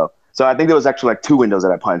another window. So I think there was actually like 2 windows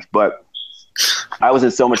that I punched, but I was in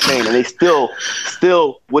so much pain and they still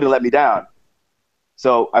wouldn't let me down.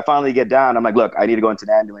 So I finally get down. I'm like, look, I need to go into an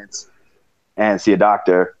ambulance and see a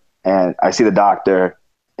doctor. And I see the doctor,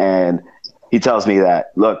 and he tells me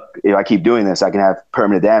that, look, if I keep doing this, I can have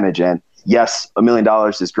permanent damage. And yes, $1 million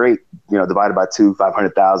is great, divided by 2,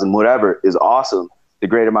 500,000, whatever, is awesome. It's a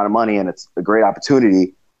great amount of money and it's a great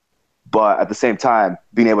opportunity. But at the same time,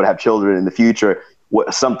 being able to have children in the future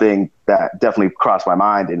was something that definitely crossed my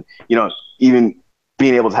mind. And, even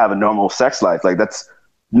being able to have a normal sex life, like that's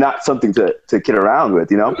not something to kid around with,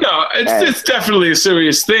 No, it's definitely a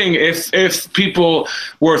serious thing if people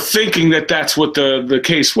were thinking that that's what the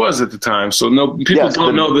case was at the time. So people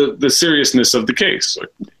don't know the seriousness of the case.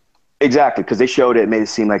 Exactly, because they showed it, made it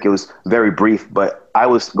seem like it was very brief, but I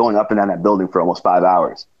was going up and down that building for almost 5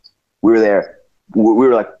 hours. We were there. We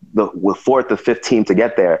were like the 4th or 5th team to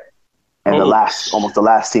get there, and almost the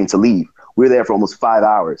last team to leave. We were there for almost 5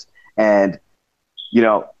 hours. And,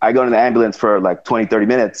 I go in the ambulance for like 20, 30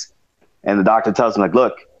 minutes, and the doctor tells me, like,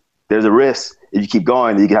 look, there's a risk if you keep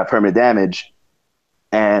going that you can have permanent damage.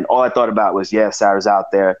 And all I thought about was, Sarah's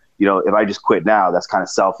out there. If I just quit now, that's kind of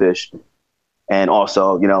selfish. and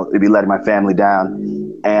also, you know, it'd be letting my family down.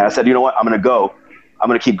 And I said, you know what, I'm going to go. I'm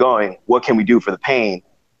going to keep going. What can we do for the pain?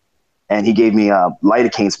 And he gave me a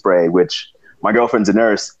lidocaine spray, which my girlfriend's a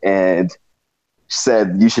nurse, and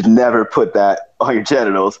said, you should never put that on your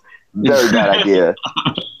genitals. Very bad idea.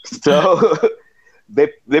 So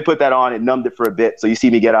they put that on. It numbed it for a bit. So you see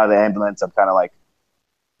me get out of the ambulance. I'm kind of like,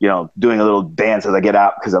 you know, doing a little dance as I get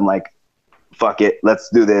out because I'm like, fuck it. Let's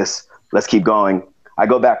do this. Let's keep going. I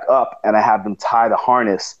go back up and I have them tie the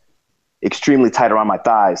harness extremely tight around my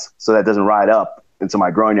thighs so that it doesn't ride up into my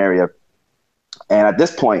groin area. And at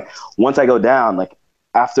this point, once I go down, like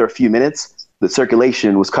after a few minutes, the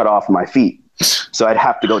circulation was cut off my feet. So I'd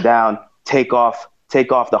have to go down, take off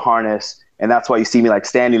the harness. And that's why you see me like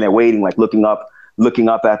standing there waiting, like looking up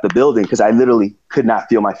at the building, because I literally could not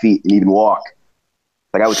feel my feet and even walk.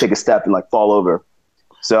 Like I would take a step and like fall over.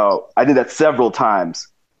 So I did that several times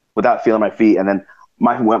without feeling my feet. And then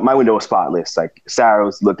my window was spotless. Like Sarah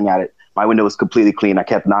was looking at it. My window was completely clean. I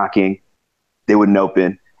kept knocking. They wouldn't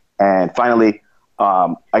open. And finally,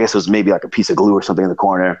 I guess it was maybe like a piece of glue or something in the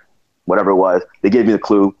corner, whatever it was. They gave me the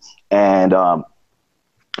clue, and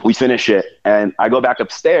we finish it. And I go back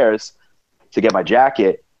upstairs to get my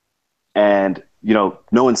jacket, and you know,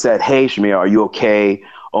 no one said, "Hey, Shamir, are you okay?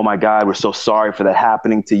 Oh my God, we're so sorry for that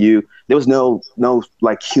happening to you." There was no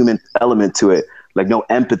like human element to it, like no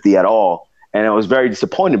empathy at all. And I was very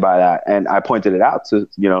disappointed by that. And I pointed it out to,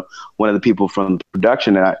 you know, one of the people from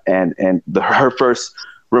production, and her first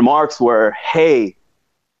remarks were, "Hey,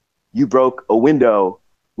 you broke a window.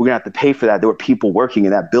 We're gonna have to pay for that. There were people working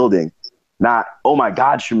in that building." Not, "Oh my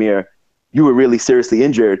God, Shamir, you were really seriously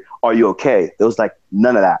injured. Are you okay?" There was like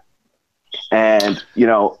none of that. And, you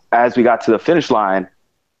know, as we got to the finish line,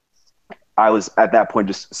 I was at that point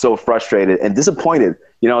just so frustrated and disappointed,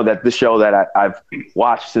 you know, that this show that I've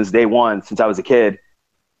watched since day one, since I was a kid,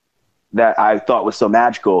 that I thought was so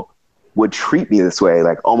magical, would treat me this way,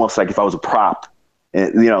 like almost like if I was a prop,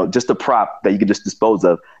 and, you know, just a prop that you could just dispose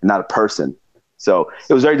of and not a person. So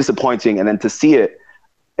it was very disappointing. And then to see it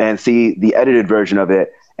and see the edited version of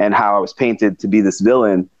it and how I was painted to be this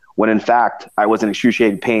villain, when in fact I was in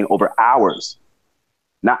excruciating pain over hours,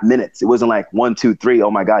 not minutes. It wasn't like 1, 2, 3.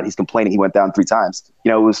 Oh my God, he's complaining. He went down 3 times.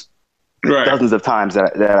 You know, it was dozens of times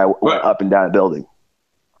that I went up and down a building.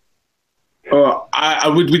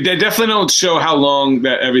 They definitely don't show how long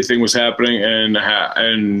that everything was happening,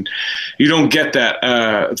 and you don't get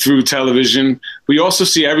that through television. We also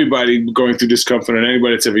see everybody going through discomfort, and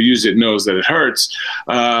anybody that's ever used it knows that it hurts.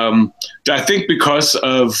 I think because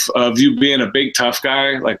of you being a big tough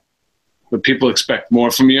guy, like the people expect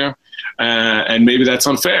more from you, and maybe that's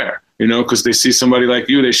unfair. You know, because they see somebody like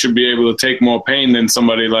you, they should be able to take more pain than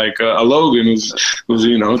somebody like a Logan, who's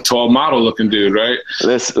you know, tall model looking dude, right?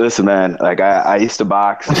 Listen, man. Like I used to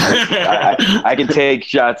box. I can take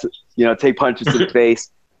shots, you know, take punches to the face,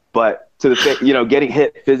 but to the face, you know, getting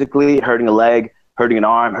hit physically, hurting a leg, hurting an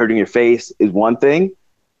arm, hurting your face is one thing,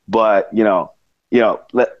 but you know,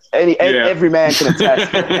 every man can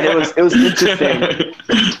attest. It was interesting.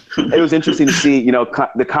 It was interesting to see, you know,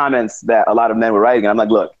 the comments that a lot of men were writing. And I'm like,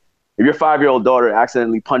 look. If your 5-year-old daughter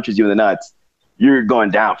accidentally punches you in the nuts, you're going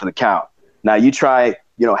down for the count. Now you try,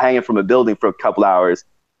 you know, hanging from a building for a couple hours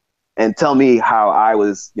and tell me how I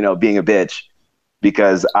was, you know, being a bitch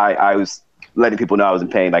because I was letting people know I was in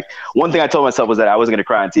pain. Like one thing I told myself was that I wasn't going to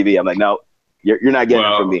cry on TV. I'm like, no, you're not getting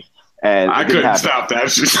it from me. And I couldn't stop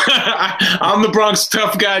that. I'm the Bronx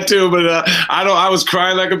tough guy too, but I was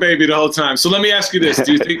crying like a baby the whole time. So let me ask you this: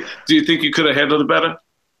 Do you think you could have handled it better?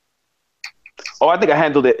 Oh, I think I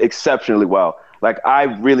handled it exceptionally well. Like I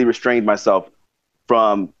really restrained myself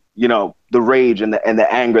from, you know, the rage and the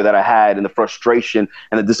anger that I had and the frustration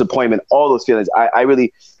and the disappointment, all those feelings. I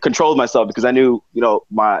really controlled myself because I knew, you know,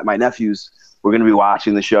 my nephews were going to be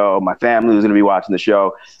watching the show. My family was going to be watching the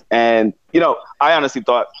show. And, you know, I honestly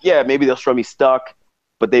thought, yeah, maybe they'll show me stuck,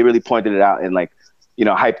 but they really pointed it out and like, you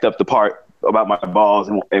know, hyped up the part about my balls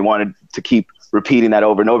and wanted to keep repeating that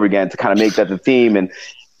over and over again to kind of make that the theme and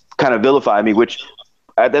kind of vilify me, which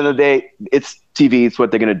at the end of the day, it's TV, it's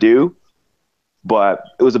what they're going to do. But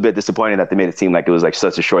it was a bit disappointing that they made it seem like it was like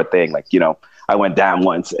such a short thing. Like, you know, I went down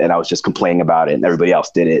once and I was just complaining about it and everybody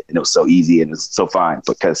else did it and it was so easy and it was so fine,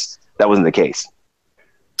 because that wasn't the case.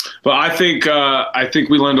 Well, I think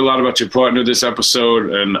we learned a lot about your partner this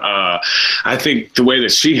episode, and I think the way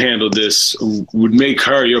that she handled this would make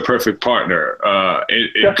her your perfect partner.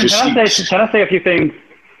 Can I say a few things?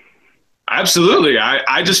 Absolutely.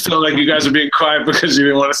 I just feel like you guys are being quiet because you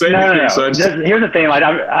didn't want to say anything. No. So here's the thing. Like,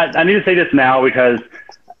 I need to say this now because,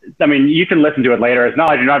 I mean, you can listen to it later. It's not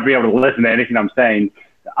like you're not be able to listen to anything I'm saying.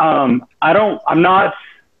 I'm not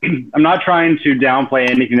I'm not trying to downplay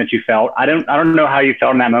anything that you felt. I don't know how you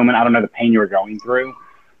felt in that moment. I don't know the pain you were going through.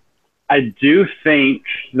 I do think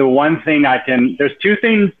the one thing there's two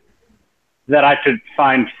things that I could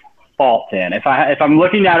find fault in. If I'm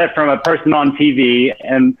looking at it from a person on TV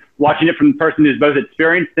and watching it from the person who's both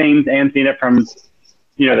experienced things and seeing it from,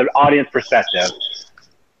 the audience perspective,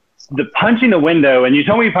 the punching the window, and you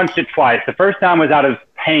told me you punched it twice. The first time was out of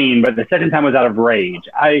pain, but the second time was out of rage.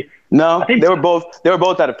 I think they were both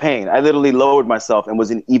out of pain. I literally lowered myself and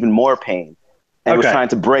was in even more pain and was trying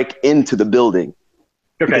to break into the building.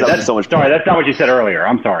 Okay, that's so much pain. Sorry, that's not what you said earlier.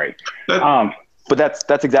 I'm sorry. But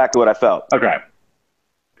that's exactly what I felt. Okay.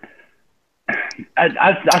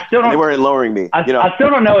 I still don't. They weren't lowering me. I still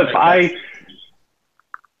don't know if I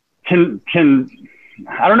can.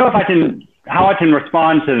 I don't know if I can. How I can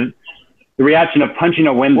respond to the reaction of punching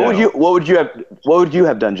a window. What would you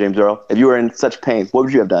have done, James Earl, if you were in such pain? What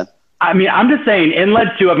would you have done? I mean, I'm just saying. In leg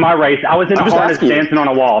 2 of my race, I was in a harness dancing on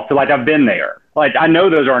a wall, so I've been there. I know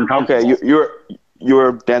those are uncomfortable. Okay, you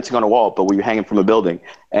were dancing on a wall, but were you hanging from a building?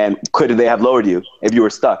 And could they have lowered you if you were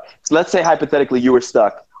stuck? So let's say hypothetically you were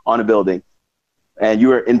stuck on a building and you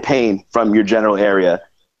were in pain from your general area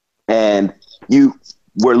and you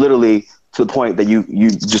were literally to the point that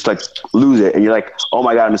you just lose it and you're like, oh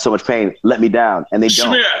my God, I'm in so much pain. Let me down. And they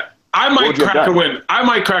don't. Yeah, I might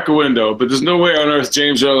crack a window, but there's no way on earth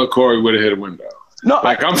James Earl or Corey would have hit a window. No,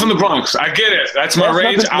 I'm from the Bronx. I get it. That's my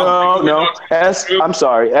rage. I'm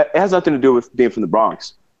sorry. It has nothing to do with being from the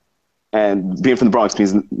Bronx. And being from the Bronx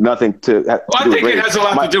means nothing to. Well, I think it has a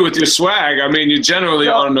lot to do with your swag. I mean, you're generally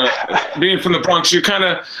being from the Bronx. You're kind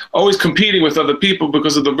of always competing with other people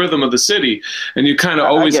because of the rhythm of the city, and you kind of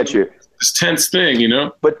always get you. This tense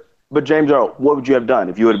thing, But James Earl, what would you have done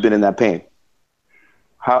if you would have been in that pain?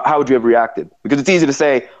 How would you have reacted? Because it's easy to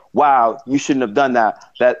say, wow, you shouldn't have done that.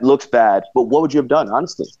 That looks bad. But what would you have done,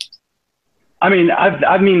 honestly? I mean,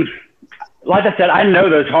 like I said, I know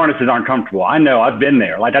those harnesses aren't comfortable. I know. I've been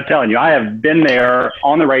there. Like I'm telling you, I have been there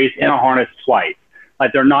on the race in a harness twice.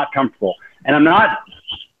 They're not comfortable. And I'm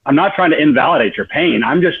not trying to invalidate your pain.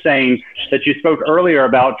 I'm just saying that you spoke earlier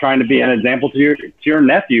about trying to be an example to your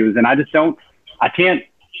nephews. And I can't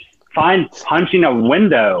find punching a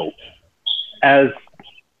window as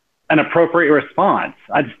an appropriate response.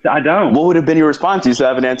 I don't. What would have been your response? You still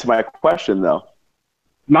haven't answered my question, though.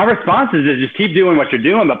 My response is to just keep doing what you're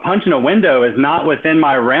doing, but punching a window is not within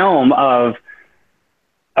my realm of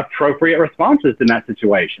appropriate responses in that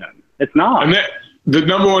situation. It's not. And the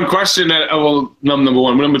number one question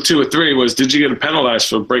number 2 or 3 was, did you get penalized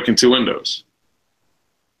for breaking 2 windows?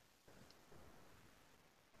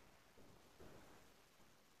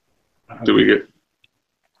 Did we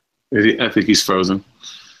get? I think he's frozen.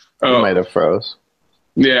 He might have froze.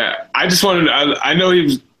 Yeah, I just wanted. I know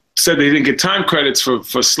he said that he didn't get time credits for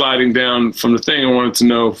sliding down from the thing. I wanted to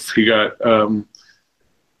know if he got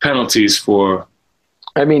penalties for.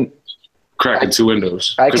 I mean, cracking 2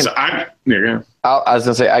 windows. I was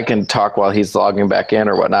gonna say I can talk while he's logging back in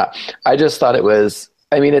or whatnot. I just thought it was.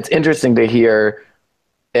 I mean, it's interesting to hear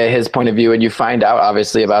his point of view, and you find out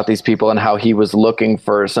obviously about these people and how he was looking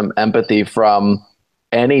for some empathy from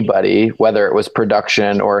anybody, whether it was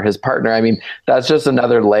production or his partner. I mean, that's just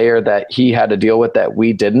another layer that he had to deal with that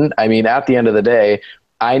we didn't. I mean, at the end of the day,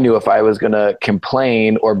 I knew if I was going to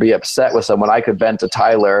complain or be upset with someone, I could vent to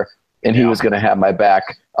Tyler and he was going to have my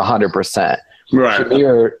back 100%. Right.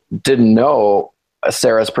 Shamir didn't know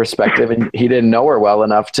Sarah's perspective and he didn't know her well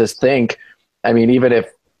enough to think, I mean, even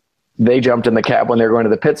if they jumped in the cab when they're going to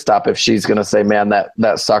the pit stop, if she's going to say, man,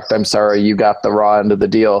 that sucked. I'm sorry. You got the raw end of the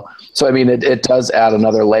deal. So, I mean, it does add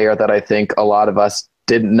another layer that I think a lot of us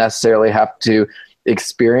didn't necessarily have to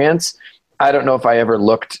experience. I don't know if I ever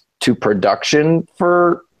looked to production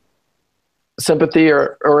for sympathy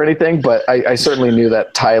or anything, but I certainly knew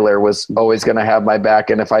that Tyler was always going to have my back.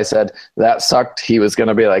 And if I said that sucked, he was going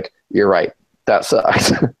to be like, you're right. That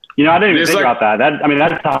sucks. I didn't even think about that. That's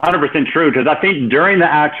 100% true. Because I think during the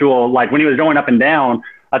actual, when he was going up and down,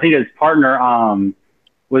 I think his partner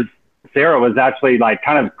Sarah was actually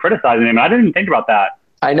kind of criticizing him. I didn't even think about that.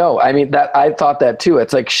 I know. I mean, I thought that too.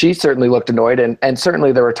 It's like she certainly looked annoyed, and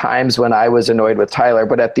certainly there were times when I was annoyed with Tyler.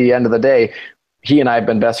 But at the end of the day, he and I have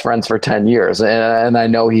been best friends for 10 years, and I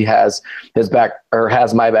know he has his back or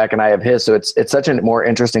has my back, and I have his. So it's such a more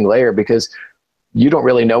interesting layer because you don't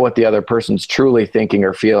really know what the other person's truly thinking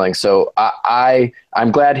or feeling. So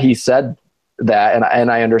I'm glad he said that.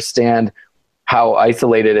 And I understand how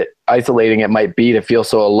isolating it might be to feel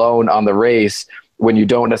so alone on the race when you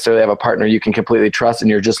don't necessarily have a partner you can completely trust.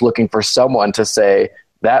 And you're just looking for someone to say,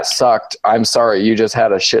 that sucked. I'm sorry. You just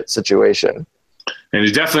had a shit situation. And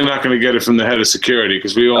he's definitely not going to get it from the head of security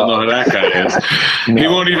because we all know how that guy is. No. He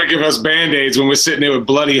won't even give us Band-Aids when we're sitting there with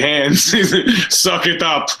bloody hands. Suck it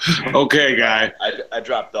up. Okay, guy. I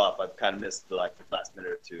dropped off. I've kind of missed the last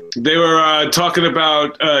minute or two. They were talking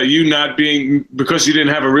about you not being, because you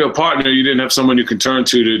didn't have a real partner, you didn't have someone you can turn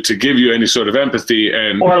to give you any sort of empathy.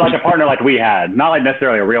 Or like a partner like we had. Not like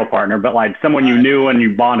necessarily a real partner, but like someone you knew and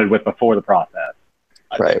you bonded with before the process.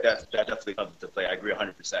 I think that definitely comes into play. I agree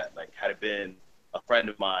 100%. Like, had it been a friend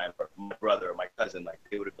of mine or my brother or my cousin, like,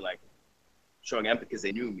 they would have been like showing empathy because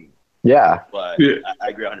they knew me. Yeah. But Yeah. I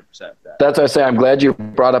agree 100% with that. That's what I say. I'm glad you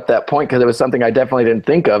brought up that point because it was something I definitely didn't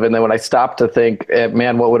think of. And then when I stopped to think,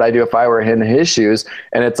 man, what would I do if I were in his shoes?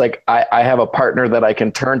 And it's like, I have a partner that I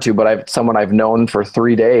can turn to, but I've someone I've known for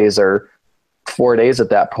 3 days or 4 days at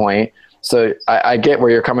that point. So I get where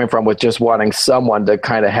you're coming from with just wanting someone to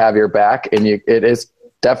kind of have your back. And it is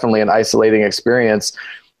definitely an isolating experience.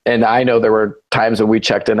 And I know there were times when we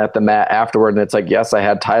checked in at the mat afterward and it's like, yes, I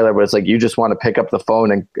had Tyler, but it's like, you just want to pick up the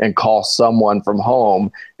phone and call someone from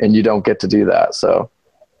home and you don't get to do that. So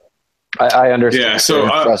I understand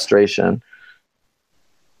the frustration.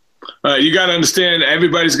 You got to understand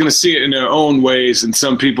everybody's going to see it in their own ways. And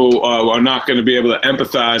some people are not going to be able to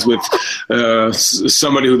empathize with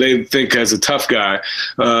somebody who they think as a tough guy.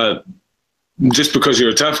 Just because you're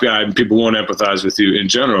a tough guy, people won't empathize with you in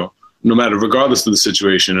general. No matter, regardless of the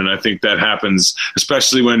situation. And I think that happens,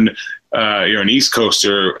 especially when you're an East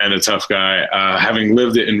Coaster and a tough guy. Having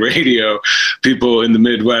lived it in radio, people in the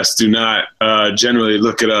Midwest do not generally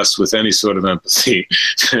look at us with any sort of empathy.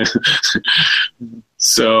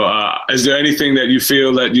 So is there anything that you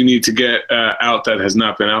feel that you need to get out that has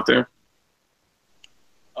not been out there?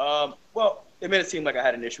 Well, it made it seem like I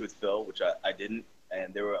had an issue with Phil, which I didn't.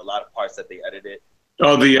 And there were a lot of parts that they edited.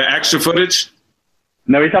 Oh, the extra footage?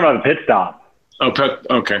 No, he's talking about the pit stop. Oh,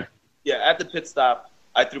 okay. Yeah, at the pit stop,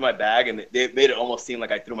 I threw my bag, and they made it almost seem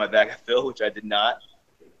like I threw my bag at Phil, which I did not.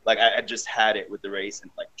 Like, I just had it with the race and,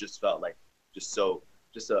 like, just felt like just a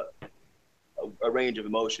range of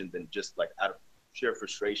emotions and just, like, out of sheer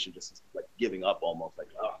frustration, just, like, giving up almost. Like,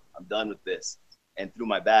 oh, I'm done with this, and threw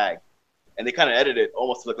my bag. And they kind of edited it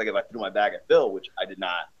almost to look like if I threw my bag at Phil, which I did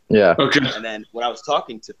not. Yeah. Okay. And then when I was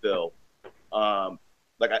talking to Phil,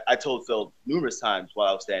 like I told Phil numerous times while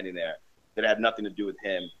I was standing there that it had nothing to do with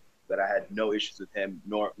him, that I had no issues with him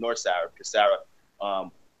nor Sarah, because Sarah,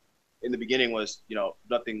 in the beginning was,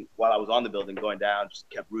 nothing while I was on the building going down, just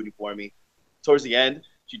kept rooting for me. Towards the end,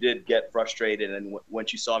 she did get frustrated, and when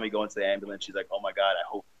she saw me go into the ambulance, she's like, "Oh my God, I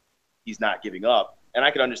hope he's not giving up." And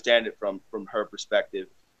I could understand it from her perspective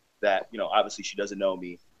that, obviously she doesn't know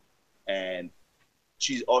me, and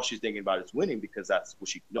all she's thinking about is winning because that's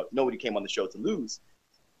what nobody came on the show to lose.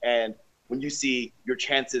 And when you see your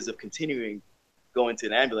chances of continuing going to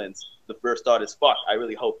an ambulance, the first thought is, fuck, I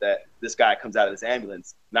really hope that this guy comes out of this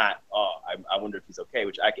ambulance, not, I wonder if he's okay,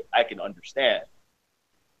 which I can understand.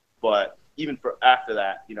 But even after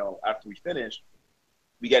that, after we finished,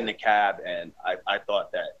 we get in a cab, and I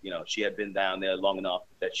thought that, she had been down there long enough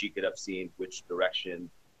that she could have seen which direction,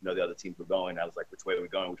 the other teams were going. I was like, which way are we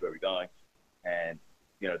going? Which way are we going? And,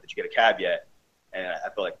 did you get a cab yet? And I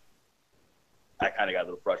felt like I kind of got a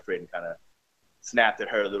little frustrated and kind of snapped at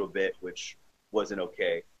her a little bit, which wasn't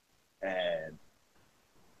okay.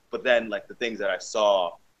 But then, like, the things that I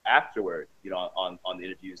saw afterward, on the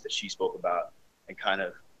interviews that she spoke about, and kind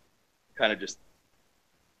of just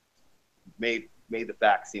made the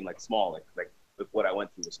facts seem like small, like what I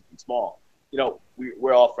went through was something small.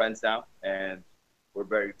 We're all friends now, and we're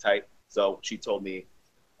very tight. So she told me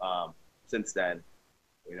since then,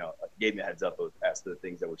 gave me a heads up as to the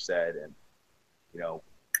things that were said, and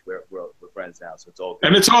we're friends now, so it's all good.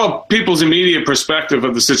 And it's all people's immediate perspective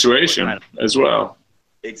of the situation as well.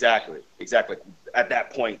 Exactly. At that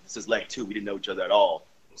point, this is leg 2. We didn't know each other at all,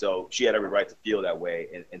 so she had every right to feel that way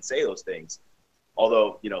and say those things.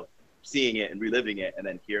 Although, seeing it and reliving it, and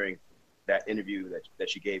then hearing that interview that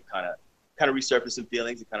she gave kind of resurfaced some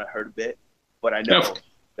feelings. It kind of hurt a bit, but I know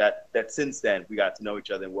that since then we got to know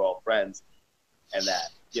each other and we're all friends, and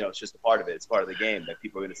that it's just a part of it. It's part of the game that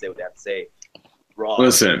people are going to say what they have to say.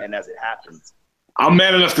 Listen, and as it happens, I'm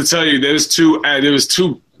man enough to tell you there was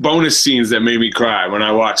two bonus scenes that made me cry when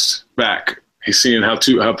I watched back, seeing how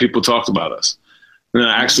people talked about us. And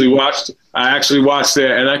I actually watched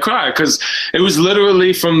it and I cried because it was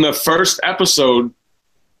literally from the first episode.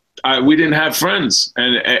 We didn't have friends,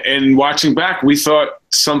 and watching back, we thought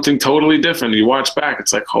something totally different. You watch back,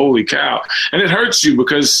 it's like, holy cow. And it hurts you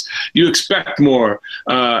because you expect more,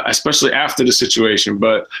 especially after the situation.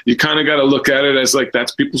 But you kind of got to look at it as like,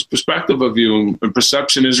 that's people's perspective of you, and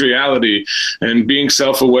perception is reality. And being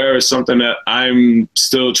self-aware is something that I'm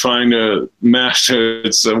still trying to master.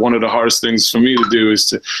 It's one of the hardest things for me to do is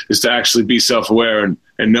to actually be self-aware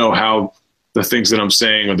and know how the things that I'm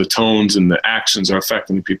saying or the tones and the actions are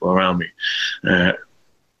affecting the people around me.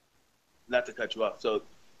 Not to cut you off, so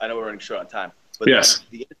I know we're running short on time, but yes,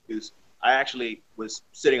 the interviews, I actually was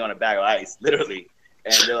sitting on a bag of ice, literally,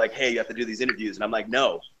 and they're like, hey, you have to do these interviews. And I'm like,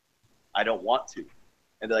 no, I don't want to.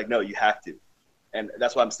 And they're like, no, you have to. And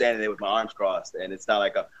that's why I'm standing there with my arms crossed. And it's not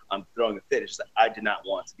like I'm throwing a fit. It's just like, I did not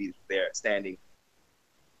want to be there standing,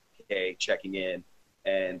 okay, checking in.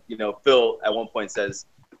 And, you know, Phil at one point says,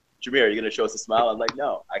 Jameer, are you going to show us a smile? I'm like,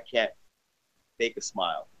 no, I can't fake a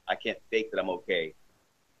smile. I can't fake that I'm okay.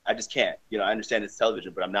 I just can't. You know, I understand it's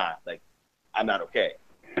television, but I'm not. Like, I'm not okay.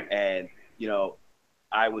 And, you know,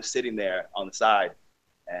 I was sitting there on the side,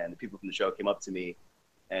 and the people from the show came up to me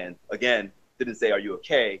and, again, didn't say, are you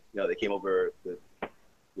okay? You know, they came over with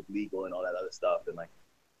legal and all that other stuff. And, like,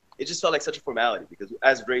 it just felt like such a formality because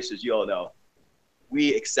as racers, you all know,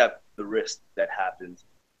 we accept the risk that happens.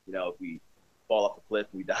 You know, if we fall off a cliff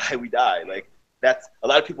and we die, we die. Like, that's a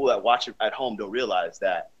lot of people that watch it at home don't realize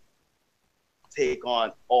that. Take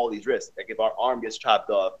on all these risks. Like if our arm gets chopped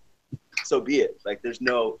off, so be it. Like there's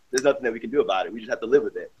nothing that we can do about it. We just have to live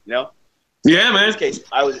with it, you know? Yeah, man. In this case,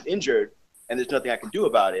 I was injured and there's nothing I can do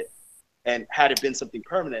about it. And had it been something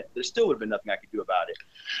permanent, there still would have been nothing I could do about it.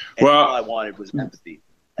 And all I wanted was empathy,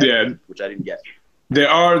 which I didn't get. There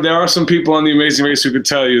are some people on The Amazing Race who could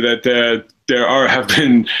tell you that there have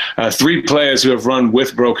been 3 players who have run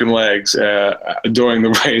with broken legs during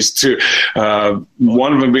the race. Too,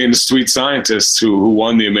 one of them being the Sweet Scientist who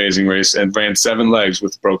won The Amazing Race and ran 7 legs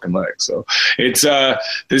with broken legs. So it's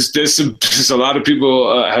there's a lot of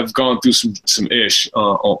people have gone through some ish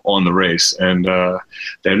on the race, and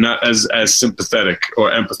they're not as sympathetic or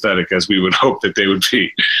empathetic as we would hope that they would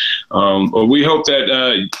be. But we hope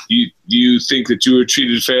that you think that you were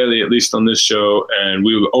treated fairly, at least on this show, and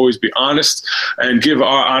we will always be honest and give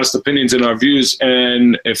our honest opinions and our views.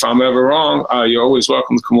 And if I'm ever wrong, you're always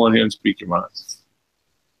welcome to come on here and speak your mind.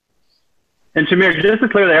 And Jameer, just to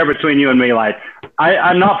clear the air between you and me, like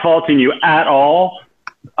I'm not faulting you at all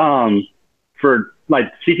for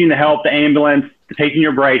like seeking the help, the ambulance, taking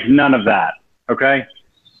your break, none of that. Okay,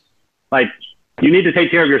 like you need to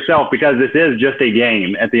take care of yourself because this is just a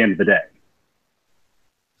game at the end of the day.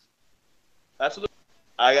 Absolutely.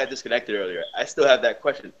 I got disconnected earlier. I still have that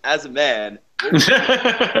question. As a man.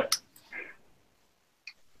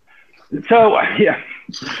 So, yeah.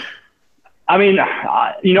 I mean,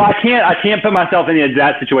 you know, I can't put myself in the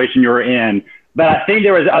exact situation you were in, but I think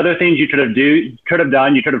there was other things you could have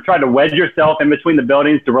done. You could have tried to wedge yourself in between the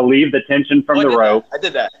buildings to relieve the tension from the rope. I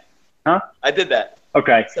did that. Huh? I did that.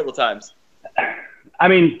 Okay. Several times. I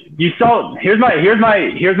mean, you saw, here's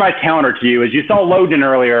my counter to you is you saw Logan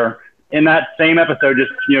earlier in that same episode,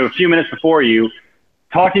 just, you know, a few minutes before you,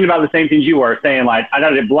 talking about the same things you were saying, like, I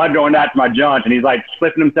got blood going out to my joints, and he's like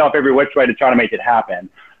flipping himself every which way to try to make it happen.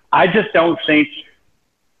 I just don't think,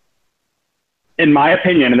 in my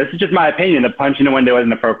opinion, and this is just my opinion, that punching the window is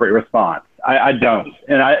an appropriate response. I don't.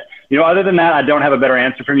 And you know, other than that, I don't have a better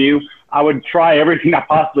answer from you. I would try everything I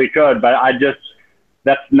possibly could, but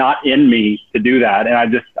that's not in me to do that. And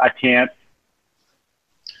I can't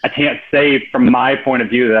say from my point of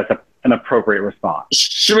view that that's an appropriate response.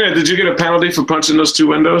 Jameer, did you get a penalty for punching those 2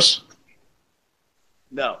 windows?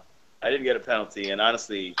 No, I didn't get a penalty, and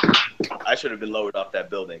honestly, I should have been lowered off that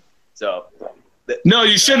building. So, no,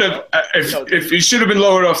 you should have. If you should have been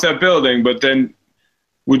lowered off that building, but then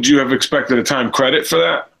would you have expected a time credit for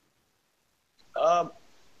that?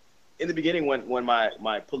 In the beginning, when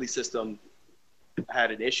my pulley system had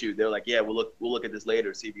an issue, they were like, "Yeah, we'll look at this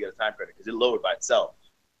later, see if you get a time credit," because it lowered by itself.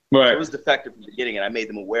 Right. So it was defective from the beginning, and I made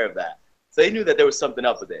them aware of that. So they knew that there was something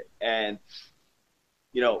up with it. And,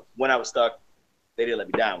 you know, when I was stuck, they didn't let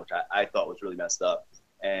me down, which I thought was really messed up.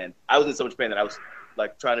 And I was in so much pain that I was,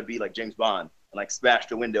 like, trying to be like James Bond and, like, smash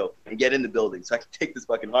the window and get in the building so I could take this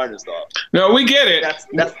fucking harness off. No, we get it. That's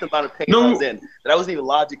the amount of pain I was in that I wasn't even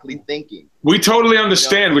logically thinking. We totally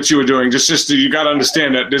understand what you were doing. Just you got to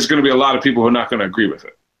understand that there's going to be a lot of people who are not going to agree with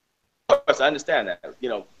it. Of course, I understand that. You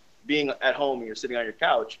know, being at home and you're sitting on your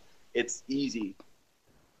couch, it's easy.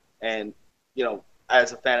 And, you know,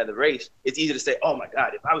 as a fan of the race, it's easy to say, oh, my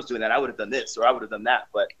God, if I was doing that, I would have done this or I would have done that.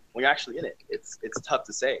 But when you're actually in it, it's tough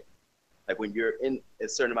to say. Like when you're in a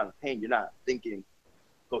certain amount of pain, you're not thinking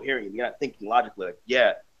coherently. You're not thinking logically. Like,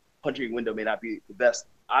 yeah, punching a window may not be the best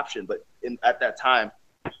option, but at that time,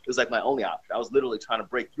 it was like my only option. I was literally trying to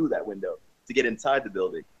break through that window to get inside the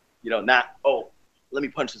building. Not, let me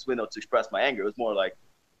punch this window to express my anger. It was more like,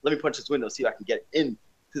 let me punch this window, see if I can get into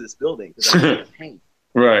this building because I'm in pain.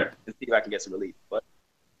 Right. And see if I can get some relief. But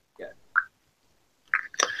yeah.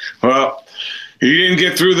 Well, you didn't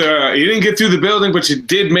get through the building, but you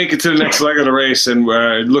did make it to the next leg of the race, and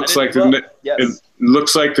it looks like it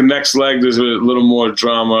looks like the next leg there's a little more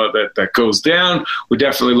drama that goes down. We're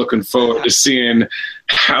definitely looking forward to seeing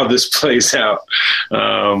how this plays out.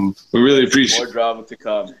 We really appreciate more drama to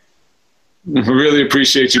come. We really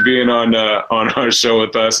appreciate you being on our show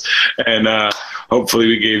with us, and hopefully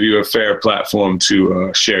we gave you a fair platform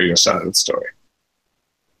to share your side of the story.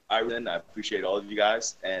 I appreciate all of you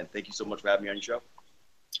guys, and thank you so much for having me on your show.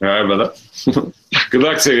 All right, brother. Good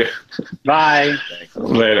luck to you. Bye. Thanks.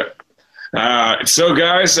 Later. So,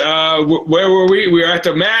 guys, where were we? We were at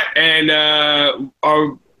the mat, and not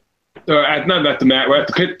at the mat. We're at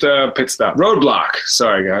the pit stop. Roadblock.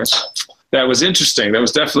 Sorry, guys. That was interesting. That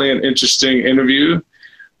was definitely an interesting interview.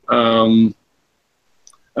 Let's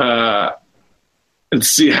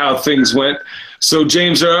see how things went. So,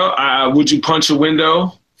 James Earl, would you punch a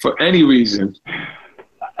window for any reason?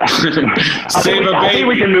 I think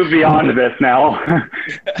we can move beyond this now.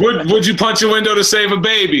 Would you punch a window to save a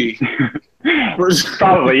baby?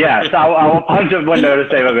 Probably, yes. I will punch a window to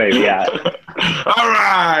save a baby, yeah. All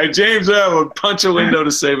right, James Earl would punch a window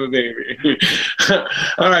to save a baby.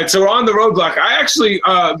 All right, so we're on the roadblock. I actually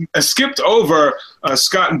skipped over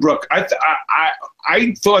Scott and Brooke.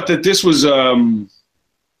 I thought that this was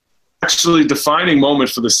actually a defining moment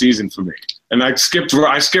for the season for me, and I skipped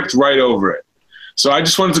right over it. So I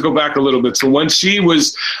just wanted to go back a little bit. So when she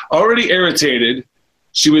was already irritated,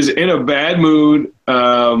 she was in a bad mood,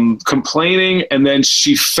 complaining, and then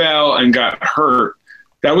she fell and got hurt.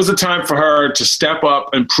 That was the time for her to step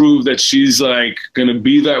up and prove that she's like going to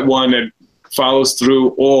be that one that follows through,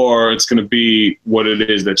 or it's going to be what it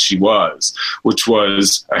is that she was, which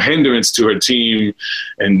was a hindrance to her team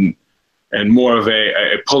and more of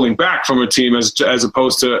a pulling back from her team as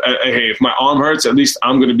opposed to, hey, if my arm hurts, at least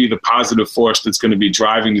I'm going to be the positive force that's going to be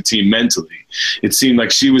driving the team mentally. It seemed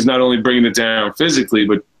like she was not only bringing it down physically,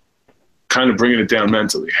 but kind of bringing it down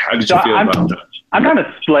mentally. How did you feel about that? I'm kind of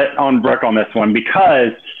split on Brooke on this one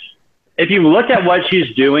because if you look at what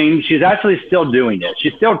she's doing, she's actually still doing it.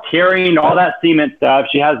 She's still carrying all that cement stuff.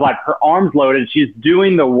 She has like her arms loaded. She's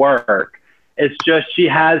doing the work. It's just she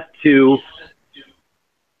has to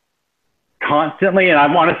constantly, and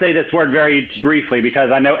I want to say this word very briefly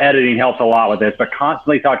because I know editing helps a lot with this, but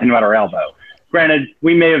constantly talking about her elbow. Granted,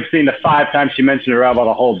 we may have seen the 5 times she mentioned her elbow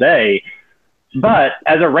the whole day, but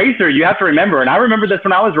as a racer, you have to remember, and I remember this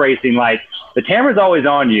when I was racing, like the camera's always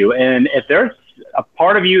on you, and if there's a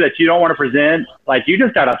part of you that you don't want to present, like you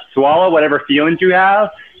just got to swallow whatever feelings you have,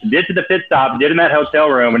 get to the pit stop, get in that hotel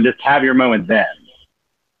room, and just have your moment then.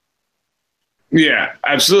 Yeah,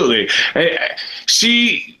 absolutely.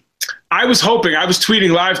 I was hoping, I was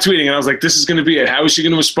live tweeting, and I was like, this is going to be it. How is she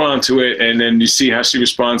going to respond to it? And then you see how she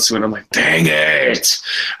responds to it. And I'm like, dang it.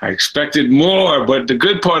 I expected more. But the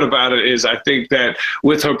good part about it is I think that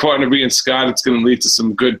with her partner being Scott, it's going to lead to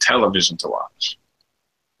some good television to watch.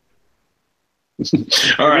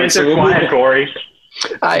 All right. So quiet, Corey.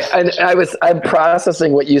 I'm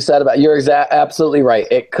processing what you said about, you're absolutely right.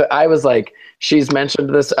 I was like, she's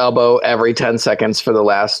mentioned this elbow every 10 seconds for the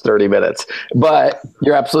last 30 minutes. But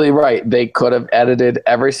you're absolutely right. They could have edited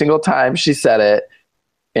every single time she said it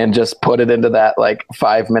and just put it into that like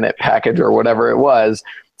 5-minute package or whatever it was.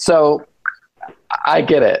 So I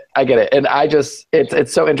get it. And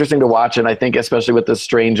it's so interesting to watch. And I think especially with the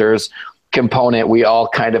strangers component, we all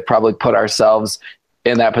kind of probably put ourselves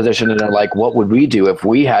in that position and are like, what would we do if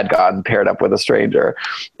we had gotten paired up with a stranger?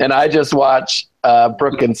 And I just watch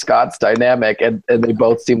Brooke and Scott's dynamic, and they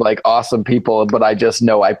both seem like awesome people, but I just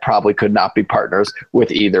know I probably could not be partners with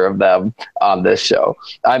either of them on this show.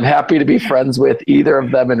 I'm happy to be friends with either of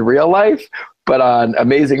them in real life, but on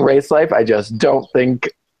Amazing Race Life, I just don't think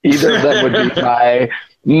either of them would be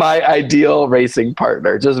my ideal racing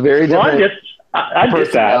partner. Just very different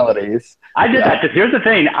personalities. I did that because here's the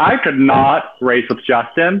thing. I could not race with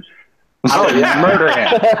Justin. I would murder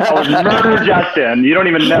him. I would murder Justin. You don't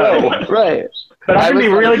even know. Right. But I would be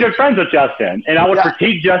really good friends with Justin. And I would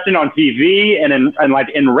critique Justin on TV and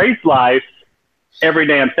in race life every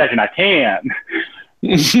damn session I can.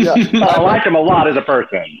 I like him a lot as a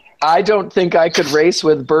person. I don't think I could race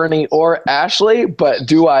with Bernie or Ashley, but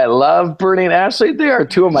do I love Bernie and Ashley? They are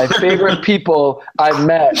two of my favorite people I've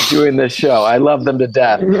met doing this show. I love them to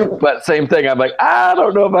death. But same thing, I'm like, I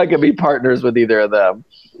don't know if I could be partners with either of them.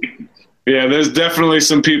 Yeah, there's definitely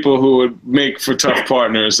some people who would make for tough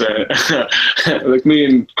partners. Like me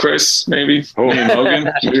and Chris, maybe. Me and Logan.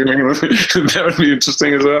 That would be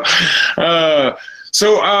interesting as well.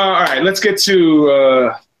 All right, let's get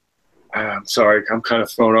to I'm sorry, I'm kind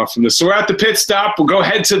of thrown off from this. So we're at the pit stop. We'll go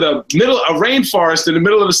head to the middle, a rainforest in the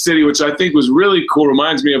middle of a city, which I think was really cool.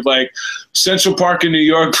 Reminds me of like Central Park in New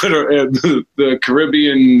York, but the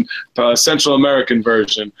Caribbean, Central American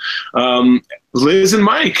version. Liz and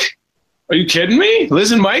Mike. Are you kidding me?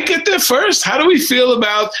 Liz and Mike get there first? How do we feel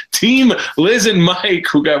about Team Liz and Mike,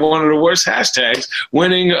 who got one of the worst hashtags,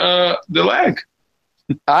 winning the leg?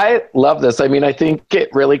 I love this. I mean, I think it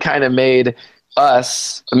really kind of made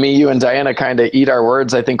us, me, you, and Diana kind of eat our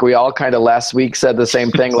words. I think we all kind of last week said the same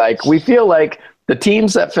thing. Like, we feel like the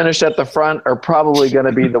teams that finish at the front are probably going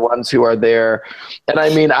to be the ones who are there. And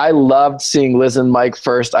I mean, I loved seeing Liz and Mike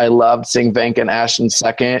first. I loved seeing Vank and Ashton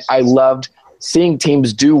second. I loved seeing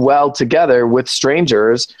teams do well together with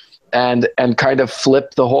strangers and kind of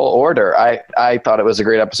flip the whole order. I thought it was a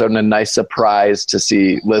great episode and a nice surprise to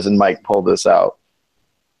see Liz and Mike pull this out.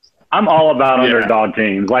 I'm all about underdog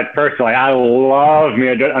teams. Like, personally, I love me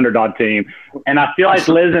an underdog team. And I feel like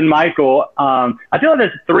Liz and Michael, I feel like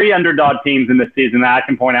there's 3 underdog teams in this season that I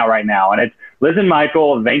can point out right now. And it's Liz and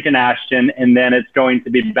Michael, Vank and Ashton, and then it's going to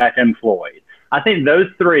be Becca and Floyd. I think those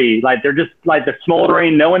 3, like, they're just like they're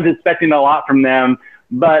smoldering. No one's expecting a lot from them,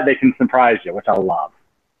 but they can surprise you, which I love.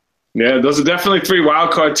 Yeah, those are definitely 3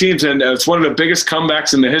 wildcard teams, and it's one of the biggest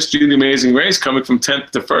comebacks in the history of the Amazing Race, coming from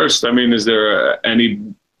 10th to 1st. I mean, is there any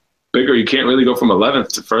bigger? You can't really go from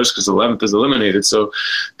 11th to 1st because 11th is eliminated. So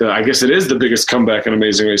I guess it is the biggest comeback in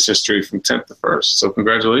Amazing Race history from 10th to 1st. So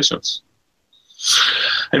congratulations.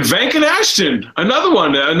 And Vank and Ashton, another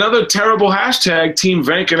one, another terrible hashtag. Team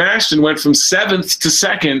Vank and Ashton went from 7th to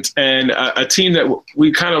 2nd, and a team that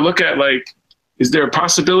we kind of look at like, is there a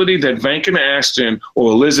possibility that Vank and Ashton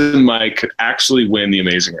or Liz and Mike could actually win the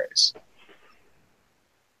Amazing Race?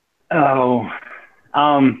 Oh,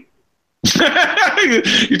 you're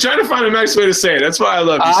trying to find a nice way to say it. That's why I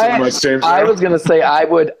love you so much, James. I was going to say I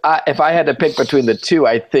would, if I had to pick between the 2,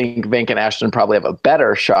 I think Vank and Ashton probably have a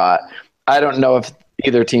better shot. I don't know if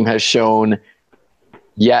either team has shown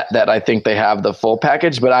yet that I think they have the full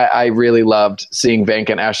package, but I really loved seeing Vank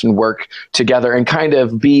and Ashton work together and kind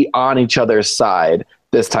of be on each other's side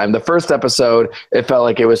this time. The first episode, it felt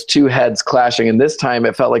like it was 2 heads clashing, and this time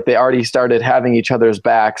it felt like they already started having each other's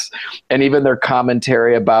backs, and even their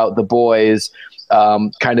commentary about the boys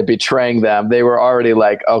kind of betraying them, they were already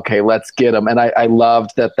like, okay, let's get them. And I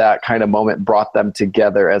loved that kind of moment brought them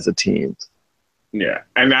together as a team. Yeah,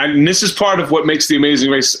 and this is part of what makes The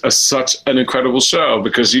Amazing Race such an incredible show,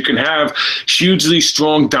 because you can have hugely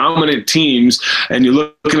strong, dominant teams, and you're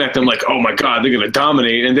looking at them like, oh my God, they're going to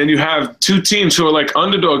dominate. And then you have 2 teams who are like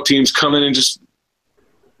underdog teams come in and just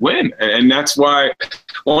win. And that's why,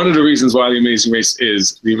 one of the reasons why The Amazing Race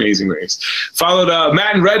is The Amazing Race. Followed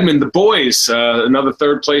Matt and Redmond, the boys, another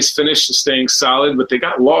 3rd place finish, staying solid, but they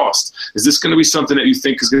got lost. Is this going to be something that you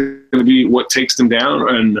think is going to be what takes them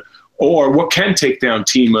down, or what can take down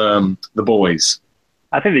Team the boys?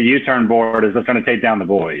 I think the U-turn board is what's going to take down the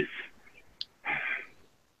boys.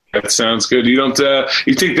 That sounds good. You don't?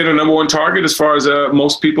 You think they're the number 1 target as far as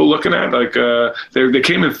most people looking at? Like they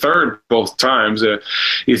came in 3rd both times.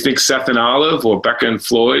 You think Seth and Olive or Becca and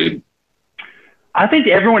Floyd? I think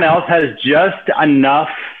everyone else has just enough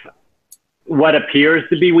what appears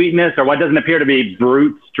to be weakness or what doesn't appear to be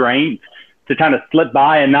brute strength to kind of slip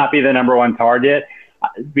by and not be the number 1 target.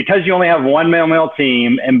 Because you only have 1 male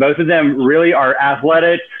team and both of them really are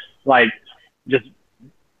athletic, like just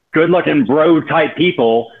good-looking bro-type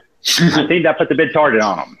people, I think that puts a big target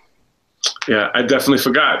on them. Yeah, I definitely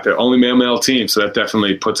forgot. They're only male team, so that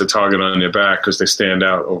definitely puts a target on their back because they stand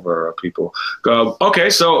out over people. Okay,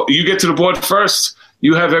 so you get to the board first.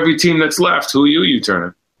 You have every team that's left. Who are you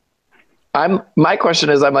turning? My question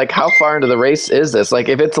is, I'm like, how far into the race is this? Like,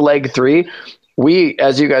 if it's leg 3, we,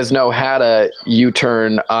 as you guys know, had a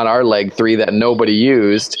U-turn on our leg 3 that nobody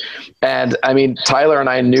used. And I mean, Tyler and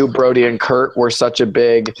I knew Brody and Kurt were such a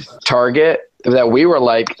big target that we were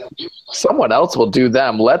like, someone else will do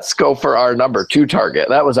them. Let's go for our number 2 target.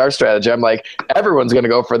 That was our strategy. I'm like, everyone's going to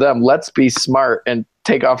go for them. Let's be smart and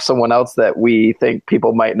take off someone else that we think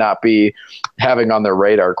people might not be having on their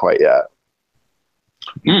radar quite yet.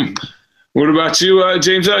 What about you,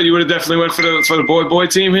 James? You would have definitely went for the boy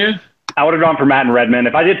team here? I would have gone for Matt and Redmond.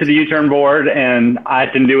 If I get to the U-turn board and I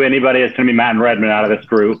can do anybody, it's going to be Matt and Redmond out of this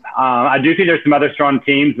group. I do think there's some other strong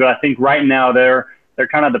teams, but I think right now they're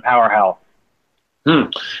kind of the powerhouse. They're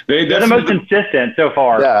the most consistent so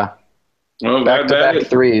far. Yeah. Well, back-to-back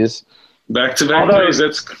threes. Back-to-back threes.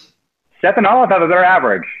 That's Seth and Olive have a better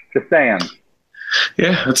average. Just saying.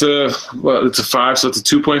 Yeah, it's a 5, so it's a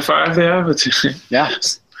 2.5 they have. Yeah.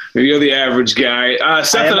 You're the average guy.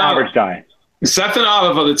 Seth and average guy. Seth and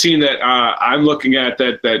Olive are the team that I'm looking at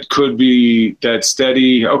that could be that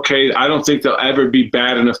steady. Okay, I don't think they'll ever be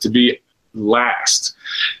bad enough to be last.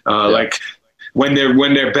 Like when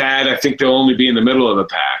they're bad, I think they'll only be in the middle of the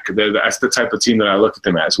pack. That's the type of team that I look at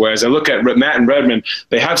them as. Whereas I look at Matt and Redmond,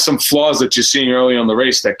 they have some flaws that you're seeing early on the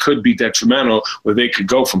race that could be detrimental, where they could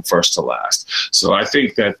go from first to last. So I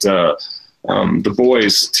think that the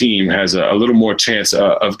boys team has a little more chance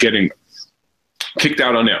of getting kicked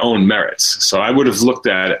out on their own merits. So I would have looked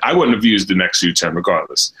at it. I wouldn't have used the next U-turn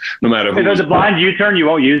regardless, no matter who. If it's a blind U-turn, you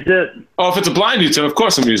won't use it? Oh, if it's a blind U-turn, of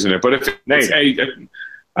course I'm using it. But if it's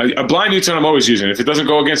a blind U-turn, I'm always using it. If it doesn't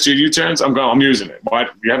go against your U-turns, I'm using it. Why?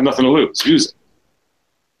 You have nothing to lose. Use it.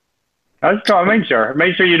 I was trying to make sure.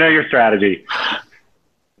 Make sure you know your strategy.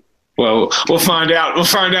 Well, we'll find out. We'll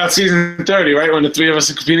find out season 30, right, when the three of us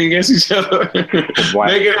are competing against each other.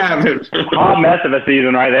 Make it happen. Hot mess of a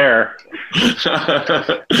season right there. It's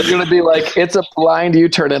going to be like, it's a blind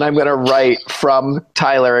U-turn, and I'm going to write from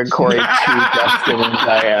Tyler and Corey to Justin and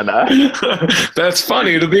Diana. That's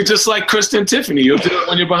funny. It'll be just like Kristen and Tiffany. You'll do it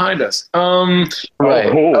when you're behind us.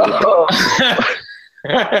 Right.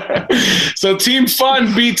 So Team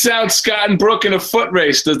Fun beats out Scott and Brooke in a foot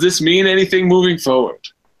race. Does this mean anything moving forward?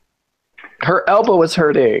 Her elbow was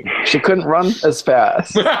hurting. She couldn't run as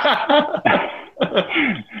fast. Here's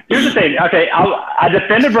the thing. Okay, I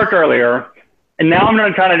defended Brooke earlier, and now I'm going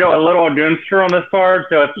to try to go a little against her on this part.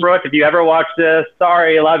 So, Brooke, if you ever watch this,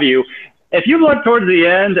 sorry, I love you. If you look towards the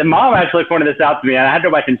end, and Mom actually pointed this out to me, and I had to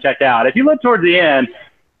go back and check out. If you look towards the end,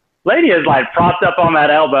 Lady is like propped up on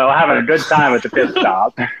that elbow, having a good time at the pit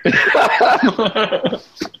stop.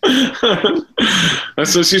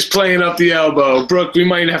 So she's playing up the elbow. Brooke, we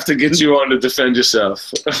might have to get you on to defend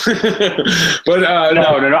yourself. But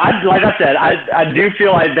no. Like I said, I do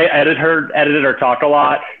feel like they edited her talk a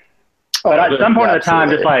lot. But at some point in the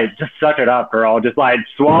time, just suck it up, girl. Just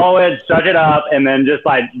swallow it, suck it up, and then just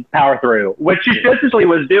power through. Which she physically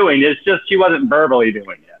was doing. It's just she wasn't verbally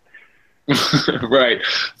doing it. Right.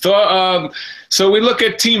 So we look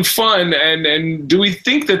at Team Fun, and do we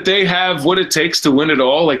think that they have what it takes to win it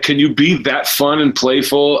all? Like, can you be that fun and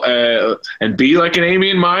playful and be like an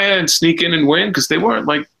Amy and Maya and sneak in and win? Because they weren't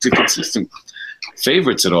the consistent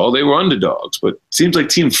favorites at all. They were underdogs. But it seems like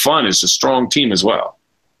Team Fun is a strong team as well.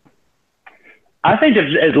 I think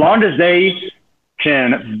as long as they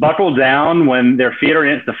can buckle down when their feet are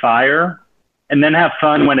against the fire and then have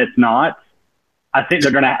fun when it's not, I think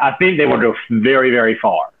they will go very, very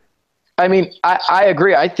far. I mean, I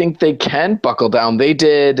agree. I think they can buckle down. They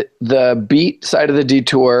did the beat side of the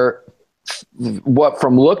detour.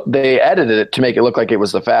 They edited it to make it look like it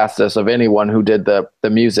was the fastest of anyone who did the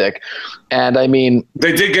music. And I mean,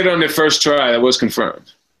 they did get on their first try. That was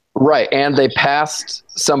confirmed. Right. And they passed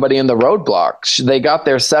somebody in the roadblock. They got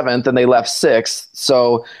there 7th and they left 6th.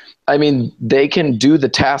 So, I mean, they can do the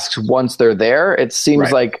tasks once they're there. It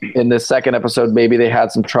seems like in the second episode, maybe they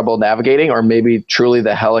had some trouble navigating, or maybe truly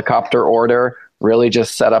the helicopter order really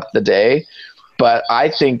just set up the day. But I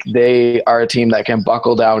think they are a team that can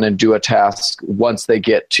buckle down and do a task once they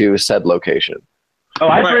get to said location. Oh,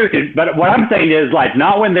 I agree with you. But what I'm saying is,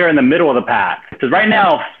 not when they're in the middle of the pack. Because right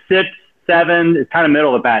now, 6, 7 is kind of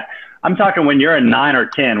middle of the pack. I'm talking when you're in 9 or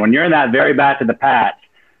 10, when you're in that very back of the pack,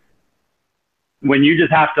 when you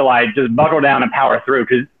just have to just buckle down and power through,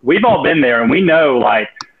 because we've all been there and we know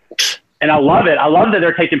and I love it. I love that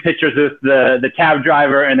they're taking pictures with the cab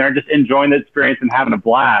driver and they're just enjoying the experience and having a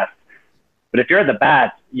blast. But if you're at the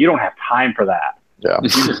back, you don't have time for that. Yeah. You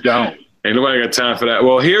just don't. Ain't nobody got time for that.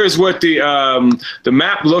 Well, here's what the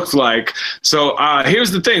map looked like. So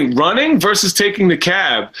here's the thing: running versus taking the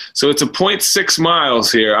cab. So it's a 0.6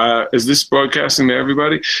 miles here. Is this broadcasting to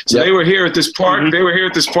everybody? So They were here at this park. Mm-hmm. They were here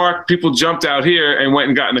at this park. People jumped out here and went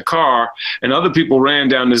and got in the car, and other people ran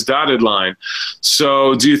down this dotted line.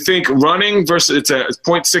 So do you think running versus it's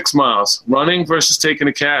 0.6 miles, running versus taking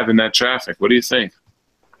a cab in that traffic? What do you think?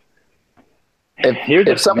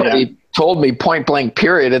 If somebody told me point blank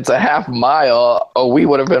period, it's a half mile, we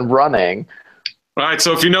would have been running. All right,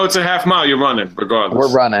 so if you know it's a half mile, you're running regardless.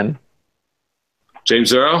 We're running.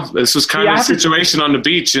 James Earl, this was kind of a situation on the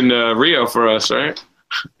beach in Rio for us, right?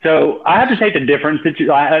 So I have to take a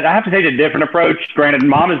different approach. Granted,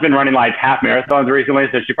 Mom has been running like half marathons recently,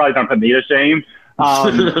 so she probably don't put me to shame.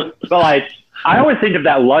 But like, I always think of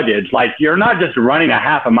that luggage. Like, you're not just running a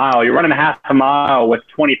half a mile; you're running a half a mile with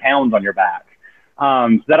 20 pounds on your back.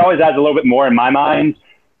 So that always adds a little bit more in my mind.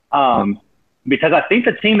 Because I think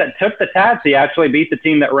the team that took the taxi actually beat the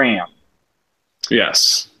team that ran.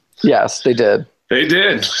 Yes, they did. They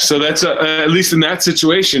did. So that's at least in that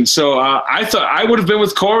situation. So I thought I would have been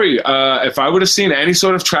with Corey. If I would have seen any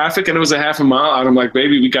sort of traffic and it was a half a mile out, I'm like,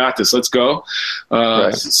 baby, we got this. Let's go.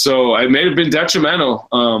 Right. So it may have been detrimental.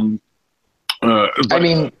 I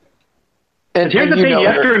mean, here's the thing. You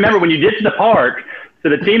have to remember when you get to the park, so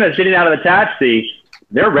the team that's getting out of the taxi,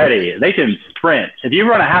 they're ready. They can sprint. If you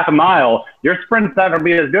run a half a mile, your sprint's not going to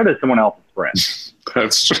be as good as someone else's sprint.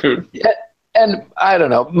 That's true. Yeah, and I don't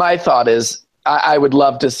know. My thought is I would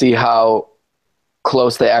love to see how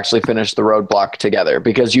close they actually finish the roadblock together,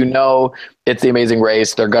 because it's The Amazing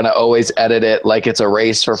Race. They're going to always edit it like it's a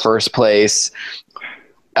race for first place.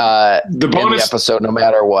 The bonus episode, no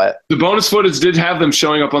matter what. The bonus footage did have them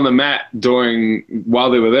showing up on the mat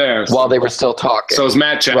while they were there. While they were still talking. So it was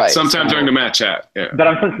mat chat. Right. Sometimes during the mat chat. Yeah.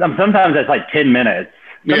 But sometimes it's like 10 minutes.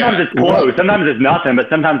 Sometimes it's close. Right. Sometimes it's nothing, but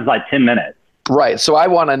sometimes it's like 10 minutes. Right. So I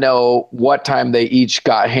want to know what time they each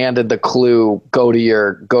got handed the clue, go to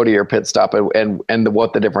your pit stop, and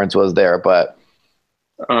what the difference was there. But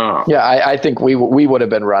I think we would have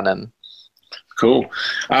been running. Cool.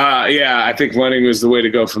 I think running was the way to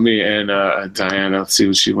go for me. And Diana, let's see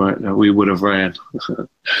what she went. We would have ran. All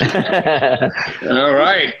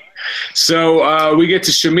right. So we get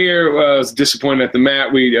to Shamir. Was disappointed at the mat.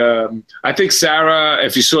 I think Sarah,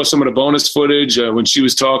 if you saw some of the bonus footage when she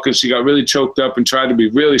was talking, she got really choked up and tried to be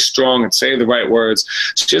really strong and say the right words.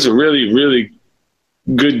 She has a really, really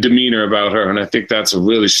good demeanor about her, and I think that's a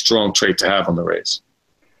really strong trait to have on the race.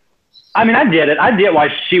 I mean, I get it. I get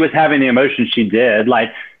why she was having the emotion she did.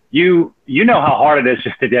 Like, you know how hard it is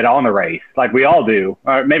just to get on the race. Like, we all do.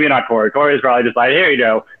 Or maybe not Corey. Corey is probably just like, here you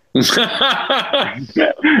go. But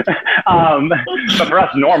for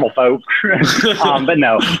us normal folk, but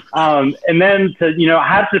no. And then to,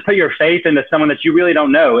 have to put your faith into someone that you really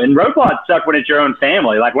don't know. And roadblocks suck when it's your own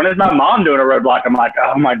family. Like, when it's my mom doing a roadblock, I'm like,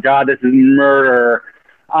 oh my God, this is murder.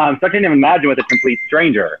 So I can't even imagine with a complete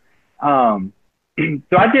stranger.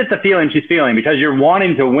 So I get the feeling she's feeling, because you're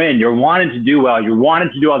wanting to win, you're wanting to do well, you're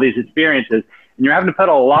wanting to do all these experiences, and you're having to put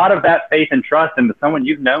a lot of that faith and trust into someone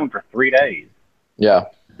you've known for 3 days. Yeah.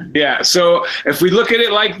 Yeah, so if we look at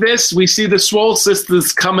it like this, we see the Swole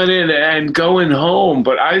Sisters coming in and going home.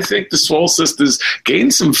 But I think the Swole Sisters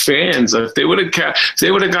gained some fans. If they would have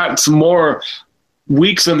gotten some more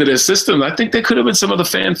weeks under their system, I think they could have been some of the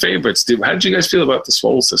fan favorites. How did you guys feel about the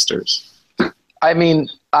Swole Sisters? I mean,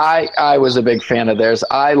 I was a big fan of theirs.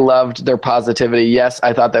 I loved their positivity. Yes,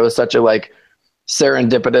 I thought that was such a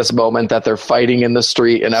serendipitous moment that they're fighting in the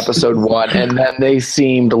street in episode 1, and then they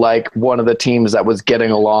seemed like one of the teams that was getting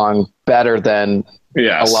along better than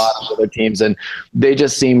a lot of other teams, and they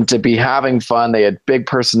just seemed to be having fun. They had big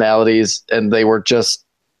personalities, and they were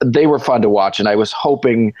fun to watch, and I was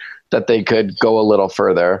hoping that they could go a little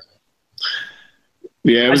further.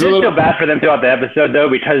 Yeah, I just feel bad for them throughout the episode, though,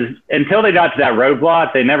 because until they got to that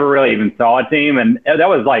roadblock, they never really even saw a team, and that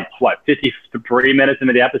was 53 minutes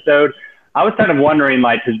into the episode. I was kind of wondering,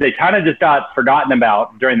 because they kind of just got forgotten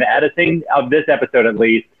about during the editing of this episode, at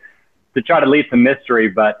least, to try to leave some mystery.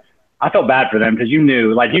 But I felt bad for them, because you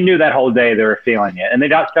knew that whole day they were feeling it, and they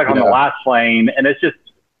got stuck on the last plane, and it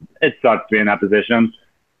sucks to be in that position.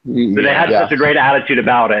 But they had such a great attitude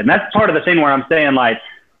about it, and that's part of the thing where I'm saying,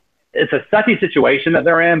 it's a sucky situation that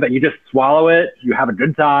they're in, but you just swallow it, you have a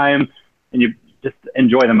good time, and you just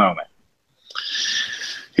enjoy the moment.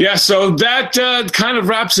 Yeah, so that kind of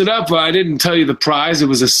wraps it up. I didn't tell you the prize. It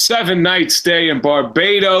was a 7-night stay in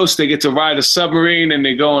Barbados. They get to ride a submarine, and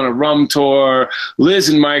they go on a rum tour. Liz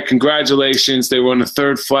and Mike, congratulations. They were on the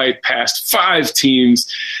 3rd flight past 5 teams,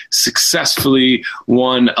 successfully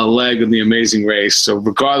won a leg of The Amazing Race. So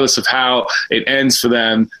regardless of how it ends for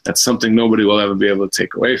them, that's something nobody will ever be able to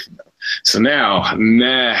take away from them. So now,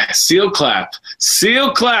 seal clap.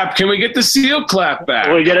 Seal clap. Can we get the seal clap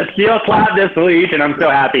back? We get a seal clap this week, and I'm so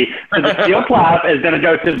happy. So the seal clap is going to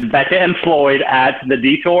go to Becca and Floyd at the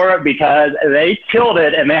Detour, because they killed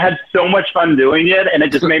it, and they had so much fun doing it, and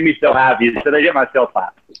it just made me so happy. So they get my seal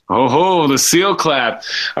clap. Oh, the seal clap.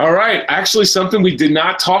 All right. Actually, something we did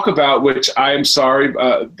not talk about, which I am sorry,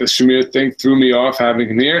 the Shamir thing threw me off having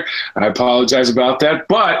him here. I apologize about that.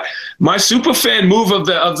 But my super fan move of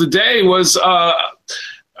the day was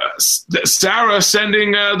Sarah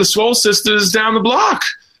sending the Swole Sisters down the block.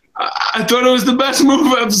 I thought it was the best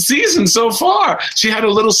move of the season so far. She had a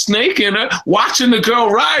little snake in her, watching the girl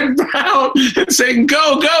ride around and saying,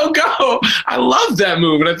 go, go, go. I love that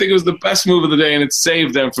move, and I think it was the best move of the day, and it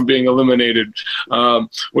saved them from being eliminated.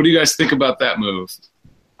 What do you guys think about that move?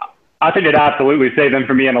 I think it absolutely saved them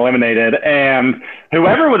from being eliminated. And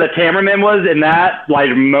whoever the cameraman was in that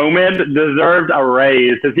moment deserved a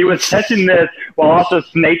raise, because he was catching this while also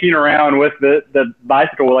snaking around with the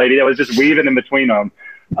bicycle lady that was just weaving in between them.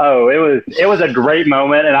 Oh, it was a great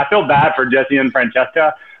moment, and I feel bad for Jesse and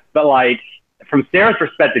Francesca, but from Sarah's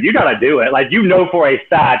perspective, you got to do it. For a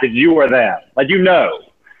fact that you were them.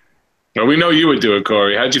 Well, we know you would do it,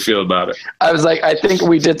 Corey. How'd you feel about it? I was I think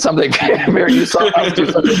we did something. You saw us do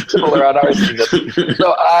something similar on our season.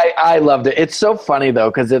 So I loved it. It's so funny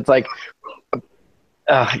though, because it's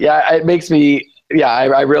it makes me. Yeah,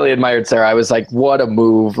 I really admired Sarah. I was what a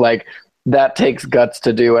move! That takes guts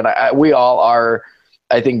to do, and we all are.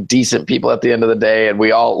 I think decent people at the end of the day, and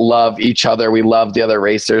we all love each other. We love the other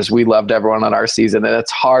racers. We loved everyone on our season, and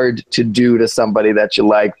it's hard to do to somebody that you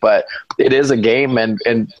like, but it is a game,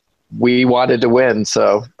 and we wanted to win.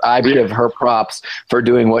 So I give her props for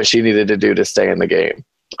doing what she needed to do to stay in the game.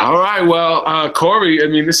 All right. Well, Corey,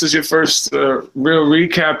 this is your first real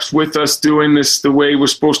recap with us doing this the way we're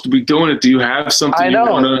supposed to be doing it. Do you have something? I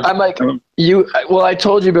know. I'm I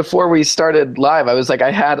told you before we started live, I was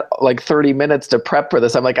I had 30 minutes to prep for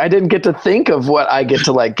this. I'm I didn't get to think of what I get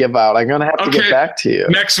to give out. I'm going to have to get back to you.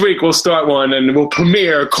 Next week we'll start one and we'll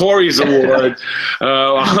premiere Corey's award.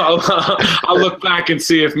 I'll look back and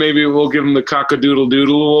see if maybe we'll give him the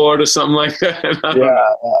Cock-a-Doodle-Doodle award or something like that.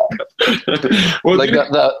 Well,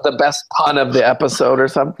 the best pun of the episode or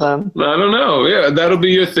something. I don't know. Yeah, that'll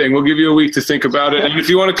be your thing. We'll give you a week to think about it. And if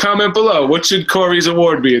you want to comment below, what should Corey's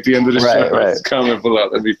award be at the end of the show? Right. Comment below.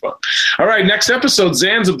 That'd be fun. All right, next episode,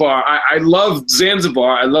 Zanzibar. I love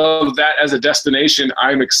Zanzibar. I love that as a destination.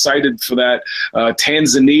 I'm excited for that.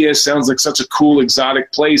 Tanzania sounds like such a cool,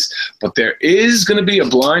 exotic place. But there is going to be a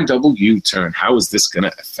blind double U-turn. How is this going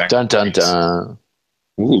to affect Dun, dun, dun.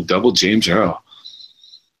 Ooh, double James Earl.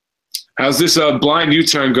 How's this blind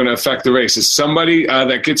U-turn going to affect the race? Is somebody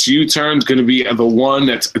that gets U-turned going to be the one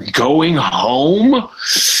that's going home?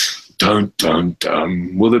 Dun, dun,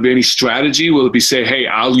 dun. Will there be any strategy? Will it be say, hey,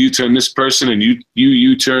 I'll U-turn this person and you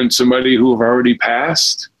U-turn somebody who have already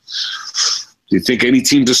passed? Do you think any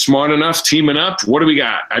teams are smart enough, teaming up? What do we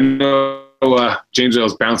got? I know James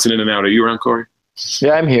Earl's bouncing in and out. Are you around, Corey?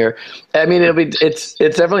 Yeah, I'm here. It's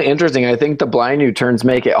definitely interesting. I think the blind U-turns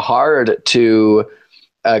make it hard to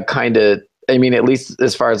at least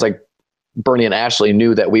as far as Bernie and Ashley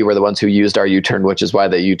knew that we were the ones who used our U-turn, which is why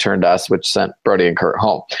they U-turned us, which sent Brody and Kurt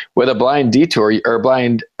home. With a blind detour or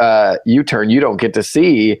blind U-turn, you don't get to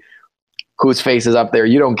see whose face is up there.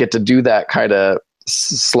 You don't get to do that kind of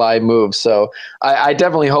slide move. So I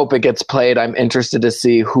definitely hope it gets played. I'm interested to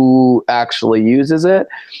see who actually uses it.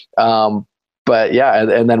 But yeah,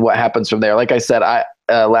 and then what happens from there. Like I said,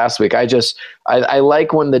 last week, I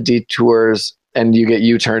like when the detours and you get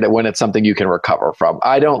U-turned when it's something you can recover from.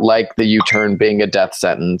 I don't like the U-turn being a death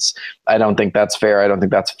sentence. I don't think that's fair. I don't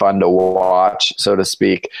think that's fun to watch, so to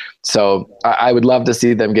speak. So I would love to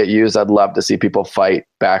see them get used. I'd love to see people fight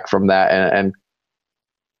back from that and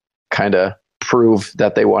kind of prove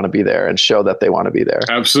that they want to be there and show that they want to be there.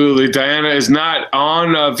 Absolutely. Diana is not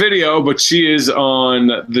on video, but she is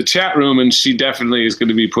on the chat room, and she definitely is going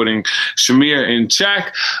to be putting Shamir in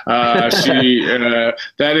check. I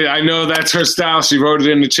know that's her style. She wrote it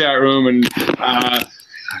in the chat room, and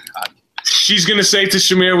she's going to say to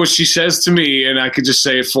Shamir what she says to me, and I could just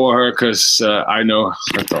say it for her because I know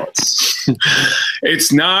her thoughts.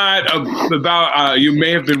 It's not about you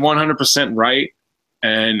may have been 100% right.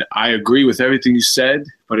 And I agree with everything you said,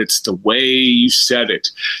 but it's the way you said it.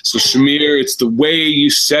 So, Shamir, it's the way you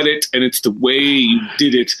said it, and it's the way you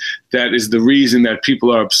did it that is the reason that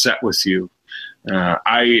people are upset with you.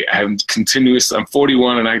 I'm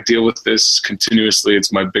 41, and I deal with this continuously.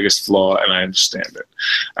 It's my biggest flaw, and I understand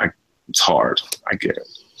it. It's hard. I get it.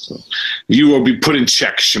 So, you will be put in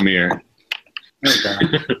check, Shamir.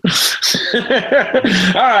 Okay.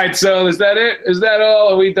 All right, so is that it? Is that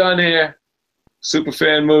all? Are we done here?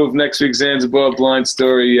 Superfan move next week, Zanzibar blind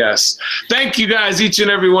story. Yes. Thank you guys, each and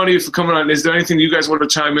every one of you, for coming on. Is there anything you guys want to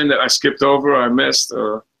chime in that I skipped over or I missed?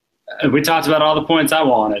 Or? We talked about all the points I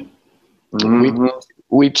wanted. Mm-hmm.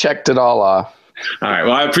 We checked it all off. All right.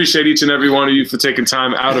 Well, I appreciate each and every one of you for taking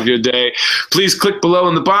time out of your day. Please click below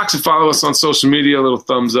in the box and follow us on social media. A little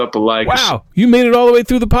thumbs up, a like. Wow. You made it all the way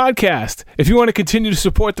through the podcast. If you want to continue to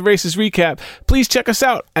support the Races Recap, please check us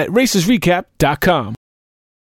out at racesrecap.com.